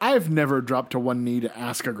 I've never dropped to one knee to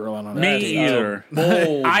ask a girl out on a Me date. either.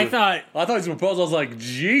 Bold. I thought he was going to propose. I was like,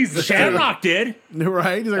 Jesus. Shamrock did.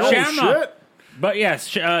 Right? He's like, oh, Shamrock. shit. But yes,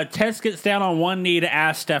 Tess gets down on one knee to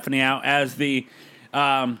ask Stephanie out as the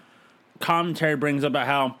commentary brings up about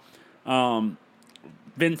how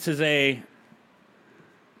Vince is a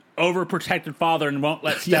overprotected father and won't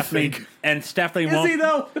let Stephanie think? and Stephanie Is won't. he,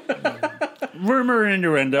 though? Rumor and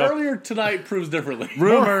innuendo. Earlier tonight proves differently.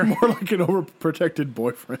 Rumor. More like an overprotected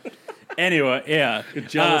boyfriend. Anyway, yeah.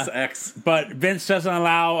 Jealous ex. But Vince doesn't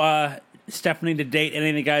allow Stephanie to date any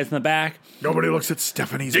of the guys in the back. Nobody looks at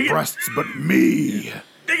Stephanie's breasts but me.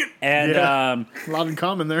 And Yeah. A lot in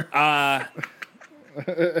common there. I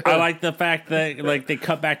like the fact that like they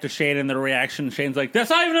cut back to Shane and the reaction. Shane's like, "That's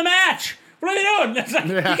not even a match. What are they doing? That's like,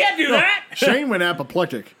 Yeah. You can't do that." Shane went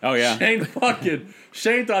apoplectic, Oh yeah.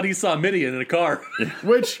 Shane thought he saw Midian in a car.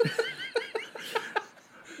 which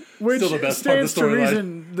Still the best part of the stands to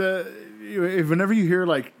storyline. reason. Whenever you hear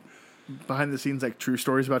like behind the scenes like true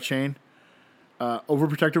stories about Shane,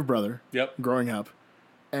 overprotective brother, Yep. growing up,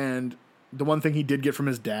 and the one thing he did get from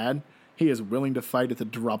his dad, he is willing to fight at the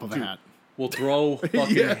drop of a hat. Will throw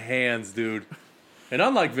fucking Yeah. hands, dude. And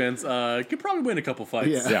unlike Vince, could probably win a couple fights.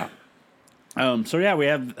 Yeah. Yeah. So yeah, we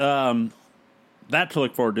have that to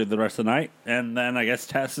look forward to the rest of the night, and then I guess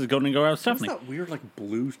Tess is going to go out with What's Stephanie. that weird like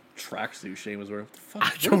blue tracksuit Shane was wearing? What the fuck? I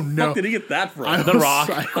Where don't the know. fuck did he get that from? I The was Rock.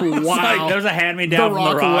 like, Like, wow. there's a hand-me-down from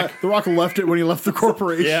The Rock. The Rock left it when he left the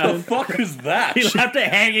corporation. Yeah. the fuck is that? He left it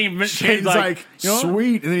hanging. Shane's Shane's like, you know what?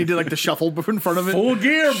 sweet, and then he did like the shuffle in front of it. Full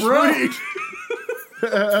gear, bro. Sweet.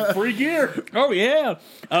 Free gear. Oh yeah.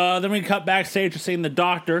 Then we cut backstage to seeing the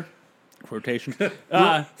doctor. Quotation.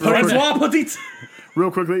 Francois Petit. Real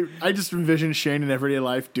quickly, I just envision Shane in everyday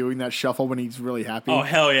life doing that shuffle when he's really happy. Oh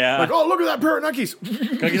hell yeah. Like, oh, look at that pair of Nikes.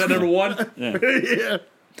 Can I get that number one?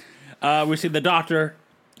 Yeah. We see the doctor.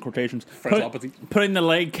 Quotations. Francois Petit. Putting the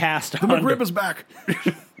leg cast The on. McRib is back.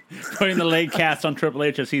 Putting the leg cast on Triple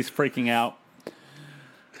H as he's freaking out.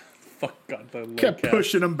 Fuck, God, the leg Kept cast.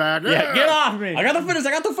 pushing him back. Yeah, get off me. I got the finish.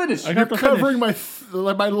 I got the finish. I got the Covering my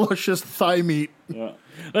luscious thigh meat. finish.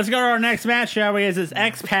 Let's go to our next match, shall we? It's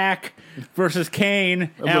X-Pac versus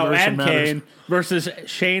Kane. Alliteration And matters. Kane versus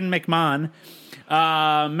Shane McMahon.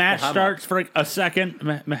 Match starts for a second,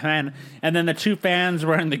 McMahon, and then the two fans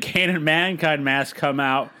wearing the Kane and Mankind mask come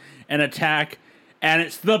out and attack, and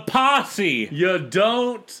it's the Posse. You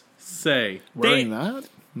don't say. Wearing that?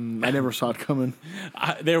 I never saw it coming.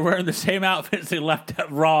 They're wearing the same outfits they left at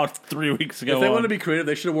Raw 3 weeks ago. If they on. want to be creative,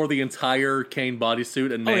 they should have wore the entire Kane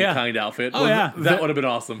bodysuit and Oh, yeah. Mankind outfit. Oh, yeah. That would have been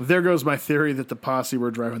awesome. There goes my theory that the posse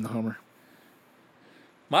were driving the Hummer.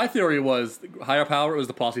 My theory was higher power was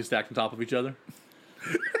the posse stacked on top of each other.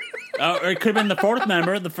 Or it could have been the fourth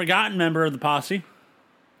member, the forgotten member of the Posse.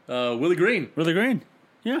 Willie Green. Really Green.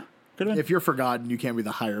 Yeah, could have been. If you're forgotten, you can't be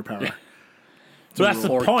the higher power. So that's the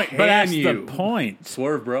Or point. can But that's you? the point.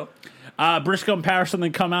 Swerve, bro. Briscoe and Patterson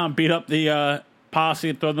then come out and beat up the Posse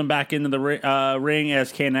and throw them back into the ring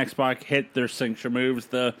as Kane and X-Pac hit their signature moves,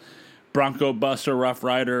 the Bronco Buster, Rough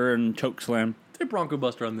Rider, and Choke Slam. Say Bronco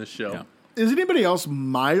Buster on this show. Yeah. Is anybody else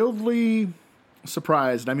mildly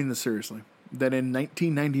surprised, I mean this seriously, that in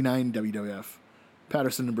 1999 WWF,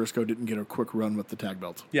 Patterson and Briscoe didn't get a quick run with the tag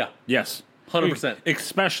belts? Yeah. Yes. 100%.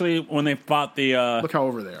 Especially when they fought the... Look how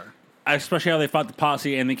over they are. especially how they fought the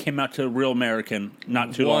Posse and they came out to Real American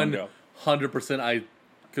not too long ago. 100%. I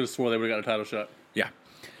could have swore they would have got a title shot. Yeah.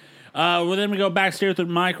 Well, then we go backstage with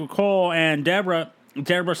Michael Cole and Deborah.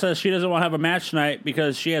 Deborah says she doesn't want to have a match tonight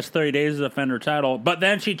because she has 30 days to defend her title. But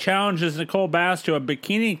then she challenges Nicole Bass to a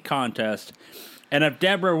bikini contest. And if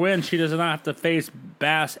Deborah wins, she does not have to face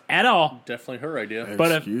Bass at all. Definitely her idea.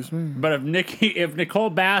 But Excuse me? But if Nicole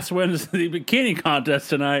Bass wins the bikini contest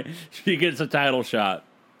tonight, she gets a title shot.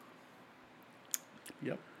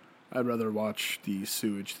 Yep. I'd rather watch the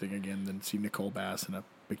sewage thing again than see Nicole Bass in a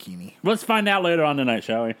bikini. Let's find out later on tonight,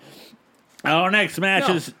 shall we? Our next match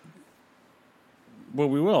No. is... Well,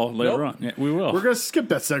 we will later Nope. on. Yeah, we will. We're going to skip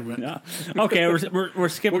that segment. Yeah. Okay, we're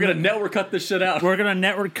skipping. We're going to network cut this shit out. We're gonna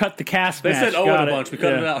network cut the cast They match. said Got a bunch. We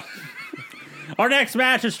cut it Yeah. out. Our next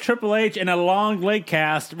match is Triple H in a long leg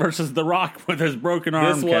cast versus The Rock with his broken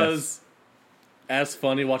arm This cast. was as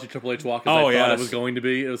funny watching Triple H walk as Oh, I thought yes. it was going to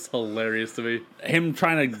be. It was hilarious to me. Him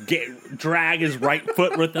trying to drag his right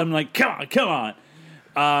foot with him, like, come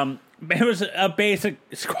on. It was a basic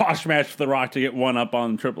squash match for The Rock to get one up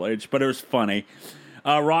on Triple H, but it was funny.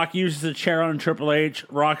 Rock uses a chair on Triple H.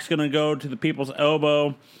 Rock's going to go to the people's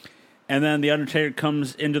elbow, and then The Undertaker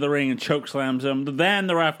comes into the ring and choke slams him. Then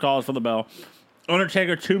the ref calls for the bell.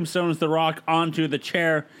 Undertaker tombstones The Rock onto the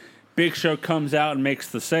chair. Big Show comes out and makes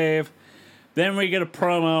the save. Then we get a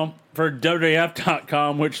promo for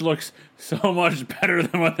WWF.com, which looks so much better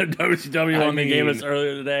than what the WCW one they gave us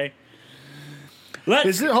earlier today.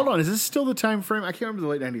 Hold on, is this still the time frame? I can't remember the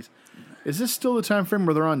late 90s. Is this still the time frame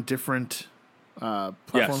where they're on different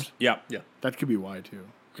platforms? Yes. Yeah. That could be why, too.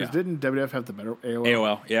 Because Yeah. didn't WWF have the better AOL?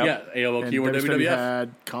 AOL, yeah. Yeah, AOL And keyword WCW WWF.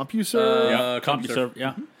 had CompuServe, Yeah, CompuServe. CompuServe,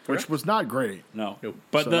 yeah. which was not great. No. Nope.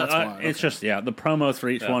 But So the, that's why, it's okay. just, the promos for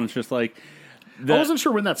each Yeah. one is just like, I wasn't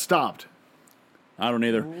sure when that stopped. I don't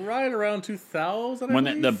either. Right around 2000, When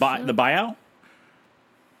I the believe? the buyout?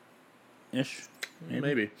 Ish.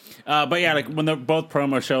 Maybe. But yeah, like when the both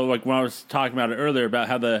promos show, like when I was talking about it earlier about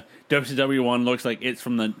how the WCW one looks like it's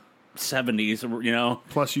from the 70s, you know.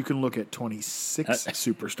 Plus, you can look at 26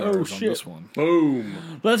 superstars oh, on shit. this one. Boom.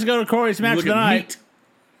 Let's go to Corey's match of Look the at night.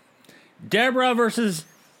 meat. Deborah versus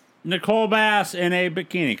Nicole Bass in a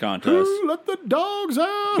bikini contest. Ooh, let the dogs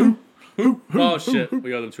out. Oh, shit.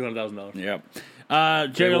 We owe them $200,000.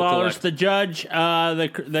 Yep. Jerry will Lawler's collect. the judge.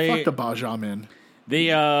 Fuck They the Bajamin.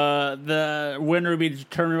 the winner will be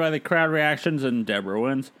determined by the crowd reactions, and Deborah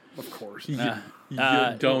wins. Of course. You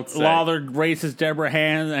don't say. Lawler races Deborah's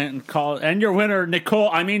hand and your winner,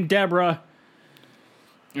 Deborah.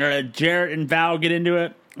 Jarrett and Val get into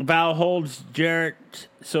it. Val holds Jarrett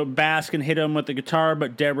so Bass can hit him with the guitar,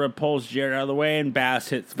 but Deborah pulls Jarrett out of the way, and Bass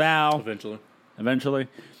hits Val eventually.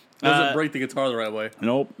 Doesn't break the guitar the right way.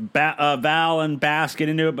 Nope. Val and Bass get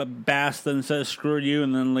into it, but Bass then says, "Screw you,"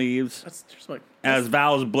 and then leaves. That's just like... As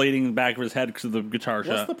Val is bleeding in the back of his head because of the guitar What's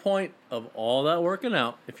shot. the point of all that working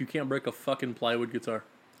out if you can't break a fucking plywood guitar?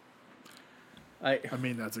 I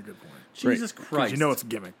mean, that's a good point. Jesus Because Christ. you know it's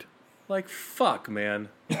gimmicked. Like, fuck, man.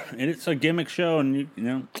 And it's a gimmick show, and you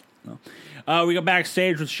know. No. We go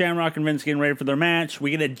backstage with Shamrock and Vince getting ready for their match.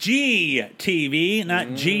 We get a GTV, not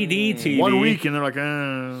GDTV. 1 week, and they're like,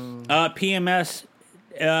 PMS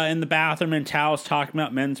in the bathroom and towels talking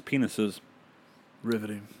about men's penises.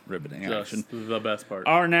 riveting. Riveting Just action. the best part.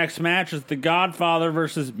 Our next match is The Godfather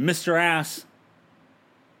versus Mr. Ass.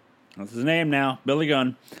 That's his name now, Billy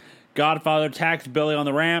Gunn. Godfather attacks Billy on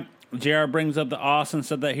the ramp. JR brings up the Austin,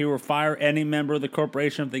 said that he will fire any member of the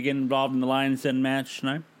corporation if they get involved in the Lions Den match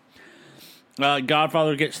tonight.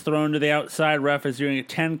 Godfather gets thrown to the outside. Ref is doing a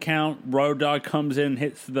 10 count. Road Dogg comes in,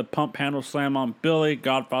 hits the pump handle slam on Billy.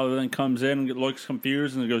 Godfather then comes in and looks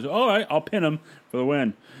confused and goes, "All right, I'll pin him for the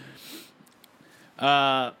win."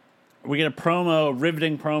 We get a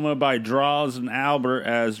riveting promo by Draws and Albert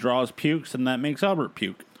as Draws pukes, and that makes Albert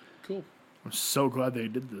puke. Cool. I'm so glad they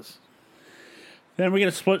did this. Then we get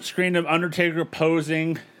a split screen of Undertaker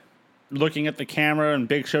posing, looking at the camera, and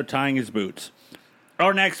Big Show tying his boots.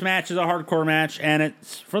 Our next match is a hardcore match, and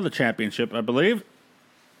it's for the championship, I believe.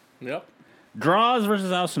 Yep. Draws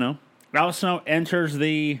versus Al Snow. Al Snow enters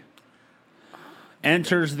the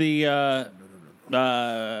arena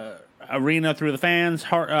through the fans.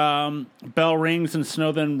 Bell rings, and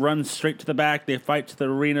Snow then runs straight to the back. They fight to the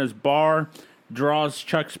arena's bar. Draws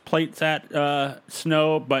chucks plates at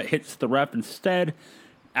Snow, but hits the ref instead.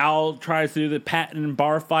 Al tries to do the patent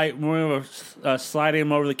bar fight move of sliding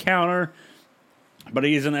him over the counter, but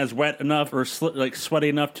he isn't as wet enough or sweaty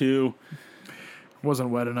enough to. Wasn't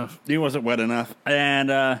wet enough. He wasn't wet enough.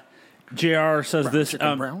 And JR says this.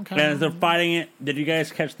 brown cow. As they're fighting it, did you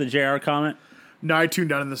guys catch the JR comment? No, I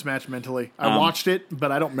tuned out in this match mentally. I watched it,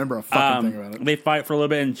 but I don't remember a fucking thing about it. They fight for a little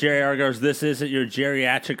bit, and JR goes, "This isn't your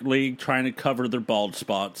geriatric league trying to cover their bald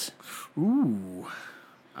spots." Ooh.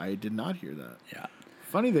 I did not hear that. Yeah.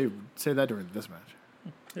 Funny they would say that during this match.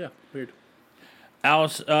 Yeah, weird. Al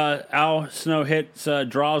Snow hits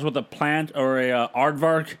Draws with a plant or a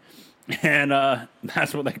aardvark, and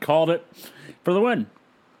that's what they called it for the win.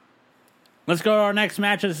 Let's go to our next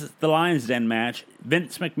match. This is the Lions Den match.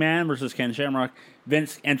 Vince McMahon versus Ken Shamrock.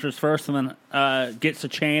 Vince enters first and then gets a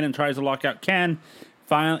chain and tries to lock out Ken.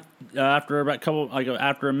 Finally, after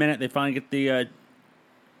a minute, they finally get the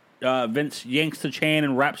Vince yanks the chain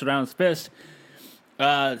and wraps it around his fist.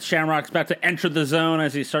 Shamrock's about to enter the zone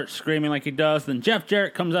as he starts screaming like he does. Then Jeff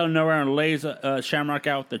Jarrett comes out of nowhere and lays Shamrock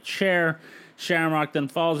out with the chair. Shamrock then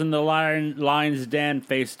falls into the Lion's Den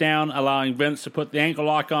face down, allowing Vince to put the ankle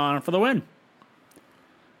lock on for the win.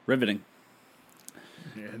 Riveting.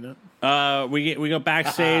 Yeah, We go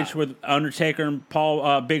backstage with Undertaker and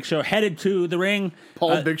Paul Big Show headed to the ring.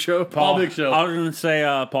 Big Show? Paul Big Show. I was going to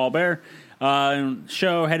say Paul Bear.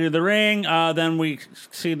 Show headed to the ring. Then we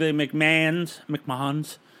see the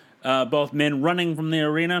McMahons, both men running from the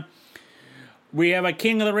arena. We have a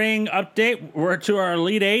King of the Ring update. We're to our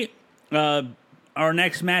Elite Eight. Our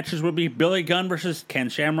next matches will be Billy Gunn versus Ken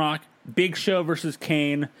Shamrock, Big Show versus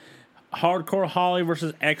Kane, Hardcore Holly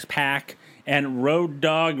versus X-Pac, and Road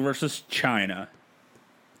Dogg versus China.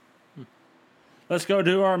 Let's go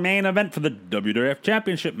to our main event for the WWF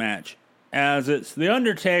Championship match, as it's The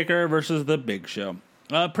Undertaker versus The Big Show.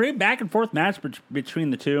 A pretty back and forth match between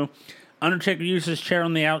the two. Undertaker uses his chair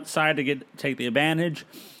on the outside to take the advantage.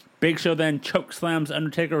 Big Show then chokeslams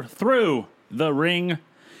Undertaker through the ring.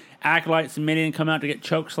 Acolytes and Minion come out to get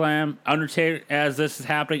chokeslam. Undertaker, as this is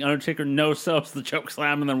happening, Undertaker no-sells the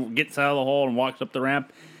chokeslam and then gets out of the hole and walks up the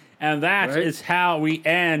ramp. And that is how we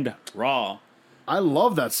end Raw. I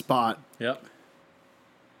love that spot. Yep.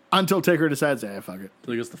 Until Taker decides, fuck it.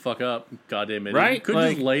 So he gets the fuck up. Goddamn it. Right? You couldn't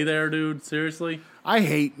Like- just lay there, dude. Seriously? I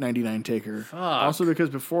hate 99 Taker. Fuck. Also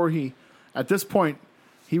because before at this point,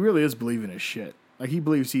 he really is believing his shit. Like, he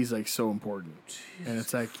believes he's, like, so important. And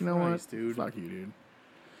it's like, you know Christ, what? dude. Fuck you, dude.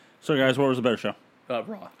 So, guys, what was the better show?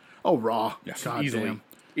 Raw. Oh, Raw. Yeah. God Easily. damn.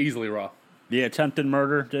 Easily Raw. The attempted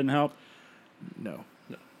murder didn't help? No.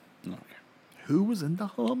 Okay. Who was in the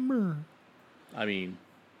Hummer? I mean,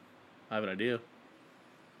 I have an idea.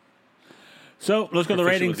 So, let's go to the Proficient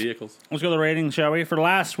with ratings. vehicles. Let's go to the ratings, shall we? For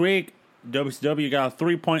last week, WCW got a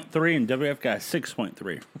 3.3 and WF got a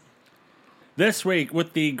 6.3. This week,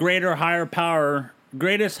 with the greatest higher power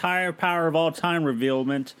of all time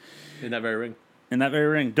revealment In that very ring. in that very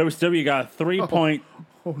ring, WCW got a 3.2,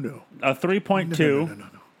 Oh, no. a 3.2, No.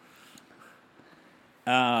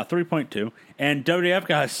 3.2, and WF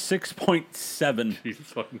got a 6.7. Jesus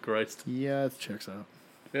fucking Christ. Yeah, it checks out.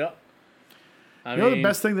 Yeah. I You know the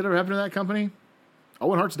best thing that ever happened to that company?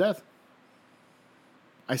 Owen Hart's death.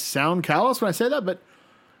 I sound callous when I say that, but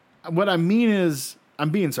what I mean is, I'm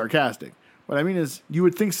being sarcastic. What I mean is, you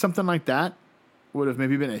would think something like that would have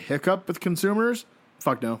maybe been a hiccup with consumers.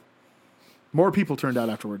 Fuck no. More people turned out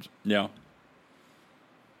afterwards. Yeah.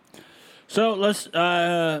 So let's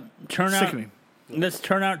turn out. Sickening. Let's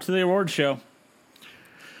turn out to the award show.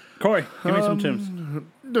 Corey, give me some tunes.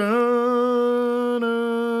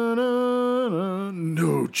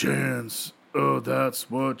 No chance. Oh, that's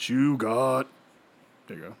what you got.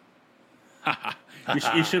 There you go. You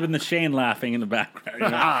should have been the Shane laughing in the background. You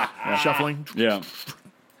know? Shuffling. Yeah.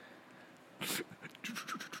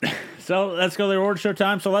 So let's go to the award show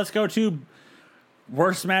time. So let's go to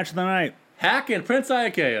worst match of the night. Hack and Prince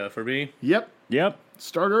Iaukea for me. Yep. Yep.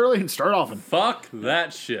 Start early and start often. Fuck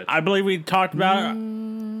that shit. I believe we talked about it.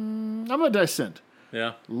 I'm going to dissent.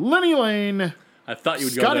 Yeah. Lenny Lane, I thought you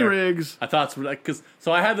would go Scotty there. Riggs. I thought because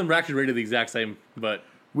so I had them actually rated the exact same, but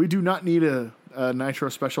We do not need a Nitro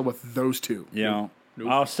special with those two. You know, Nope.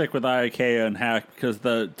 I'll stick with Ikea and Hack because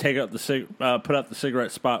the put up the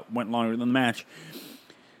cigarette spot went longer than the match.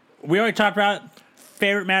 We already talked about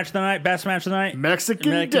favorite match of the night, best match of the night.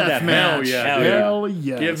 Mexican Death Hell Match. yeah, Hell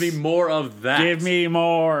yes. give me more of that. Give me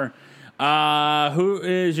more. Who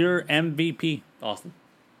is your MVP? Austin.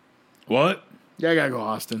 What? Yeah, I got to go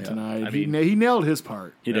Austin tonight. I He mean- he nailed his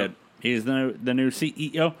part. He Yep. did. He's the new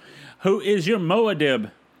CEO. Who is your Moadib?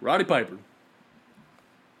 Roddy Piper.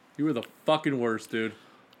 You were the fucking worst, dude.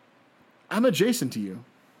 I'm adjacent to you.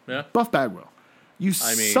 Yeah, Buff Bagwell. You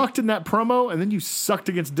I mean- sucked in that promo, and then you sucked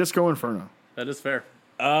against Disco Inferno. that is fair.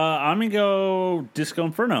 I'm gonna go Disco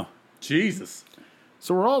Inferno. Jesus.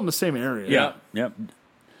 So we're all in the same area. Yeah.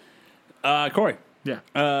 Yep. Corey. Yeah.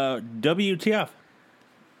 WTF?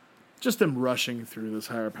 Just them rushing through this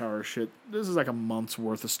higher power shit. This is like a month's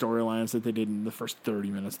worth of storylines that they did in the first 30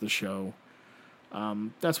 minutes of the show.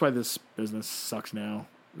 That's why this business sucks now.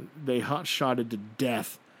 They hot shotted to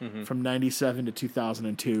death from 97 to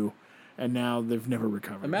 2002, and now they've never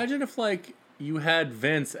recovered. Imagine if like you had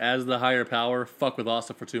Vince as the higher power, fuck with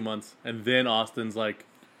Austin for 2 months, and then Austin's like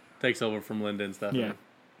takes over from Linda and stuff. Yeah.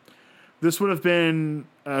 This would have been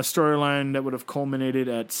a storyline that would have culminated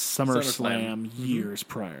at SummerSlam years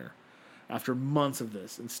prior. After months of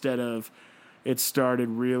this, instead of it started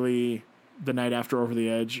really the night after Over the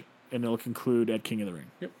Edge, and it'll conclude at King of the Ring.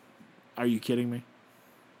 Yep. Are you kidding me?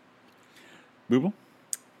 Booble?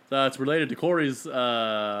 It's related to Corey's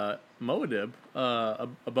Moadib, a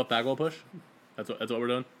Buff Bagwell push. That's what we're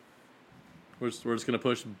doing. We're just gonna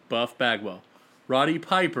push Buff Bagwell. Roddy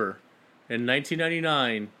Piper in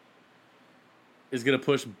 1999 is gonna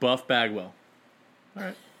push Buff Bagwell. All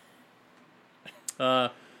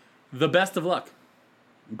right. The best of luck.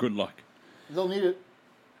 Good luck. They'll need it.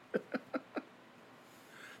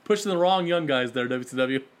 Pushing the wrong young guys there,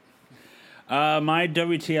 WCW. My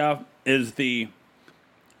WTF is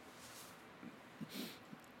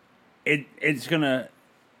it's gonna.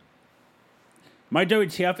 My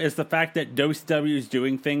WTF is the fact that WCW is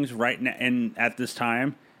doing things right now and at this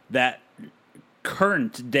time that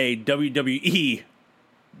current day WWE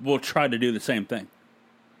will try to do the same thing.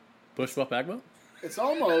 Push Buff Bagwell? It's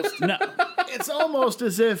almost No, it's almost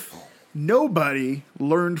as if nobody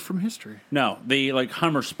learned from history. no, the like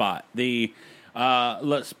Hummer spot. The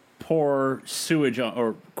let's pour sewage on,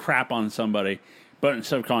 or crap on somebody, but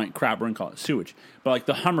instead of calling it crap, we're gonna call it sewage. But like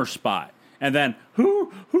the Hummer spot, and then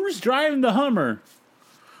who's driving the Hummer?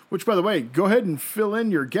 Which, by the way, go ahead and fill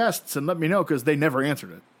in your guests and let me know because they never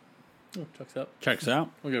answered it. Oh, checks out. Checks out.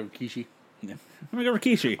 We'll go with Kishi. Yeah. I'm gonna go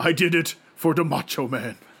Rikishi. I did it for the macho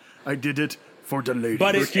man. I did it for the lady.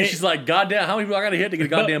 But Kishi's like, goddamn, how many people I gotta hit to get a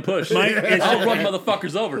goddamn push? I'll run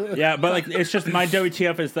motherfuckers over. Yeah, but like it's just my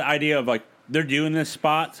WTF is the idea of like they're doing this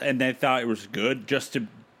spots and they thought it was good just to.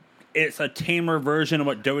 It's a tamer version of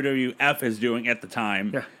what WWF is doing at the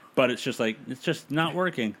time. Yeah. But it's just like it's just not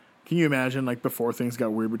working. Can you imagine, like, before things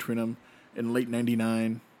got weird between them, in late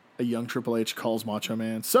 99, a young Triple H calls Macho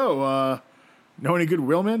Man, so, know any good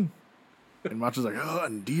wheelmen? And Macho's like, oh,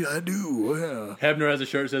 indeed I do. Yeah. Hebner has a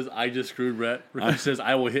shirt that says, I just screwed Rhett. Ricky says,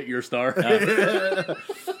 I will hit your star.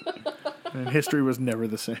 And history was never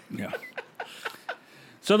the same. Yeah.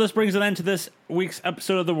 So this brings an end to this week's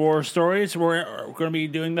episode of the War Stories. We're going to be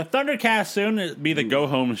doing the Thundercast soon. It'll be the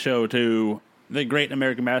go-home show to the Great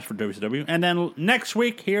American Bash for WCW. And then next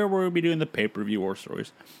week here, we'll be doing the pay-per-view War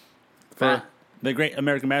Stories for the Great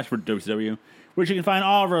American Bash for WCW, which you can find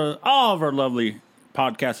all of our lovely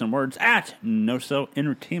podcasts and words at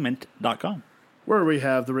nosoentertainment.com. Where we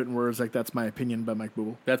have the written words like That's My Opinion by Mike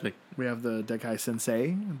Booble. That's me. We have the Dekai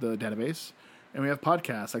Sensei, the database. And we have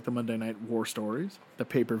podcasts like the Monday Night War Stories, the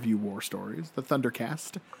Pay-Per-View War Stories, the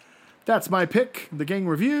Thundercast. That's My Pick, the Gang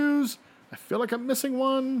Reviews. I feel like I'm missing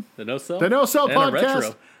one. The No Cell? The No Cell And a Podcast.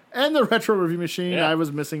 Retro. And the Retro Review Machine. Yeah. I was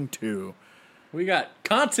missing two. We got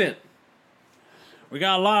content. We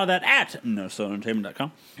got a lot of that at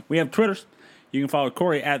nosoentertainment.com. We have Twitters. You can follow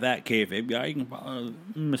Corey at that kayfabe guy. You can follow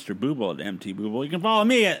Mr. Booble at MT Booble. You can follow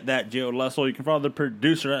me at that Joe Lessel. You can follow the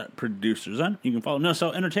producer at Producerson. You can follow No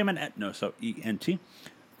So Entertainment at No So ENT.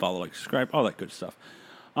 Follow, like, subscribe, all that good stuff.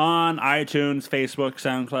 On iTunes, Facebook,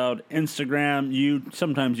 SoundCloud, Instagram,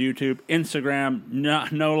 sometimes YouTube, Instagram,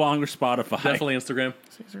 no longer Spotify. Definitely Instagram.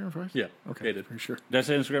 Is it Instagram price? Yeah. Okay. Dated. For sure. Did I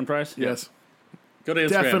say Instagram price? Yes. Go to Instagram.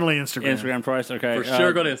 Definitely Instagram. Instagram price, okay. For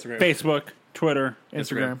sure, go to Instagram. Facebook, Twitter,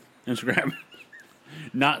 Instagram. Instagram.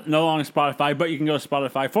 No longer Spotify, but you can go to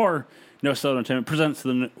Spotify for No Soul Entertainment presents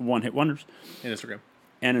the One Hit Wonders And Instagram.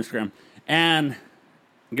 and Instagram. And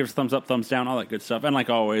give us a thumbs up, thumbs down, all that good stuff. And like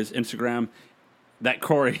always, Instagram, that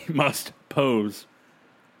Corey must pose.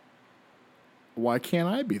 Why can't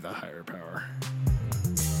I be the higher power?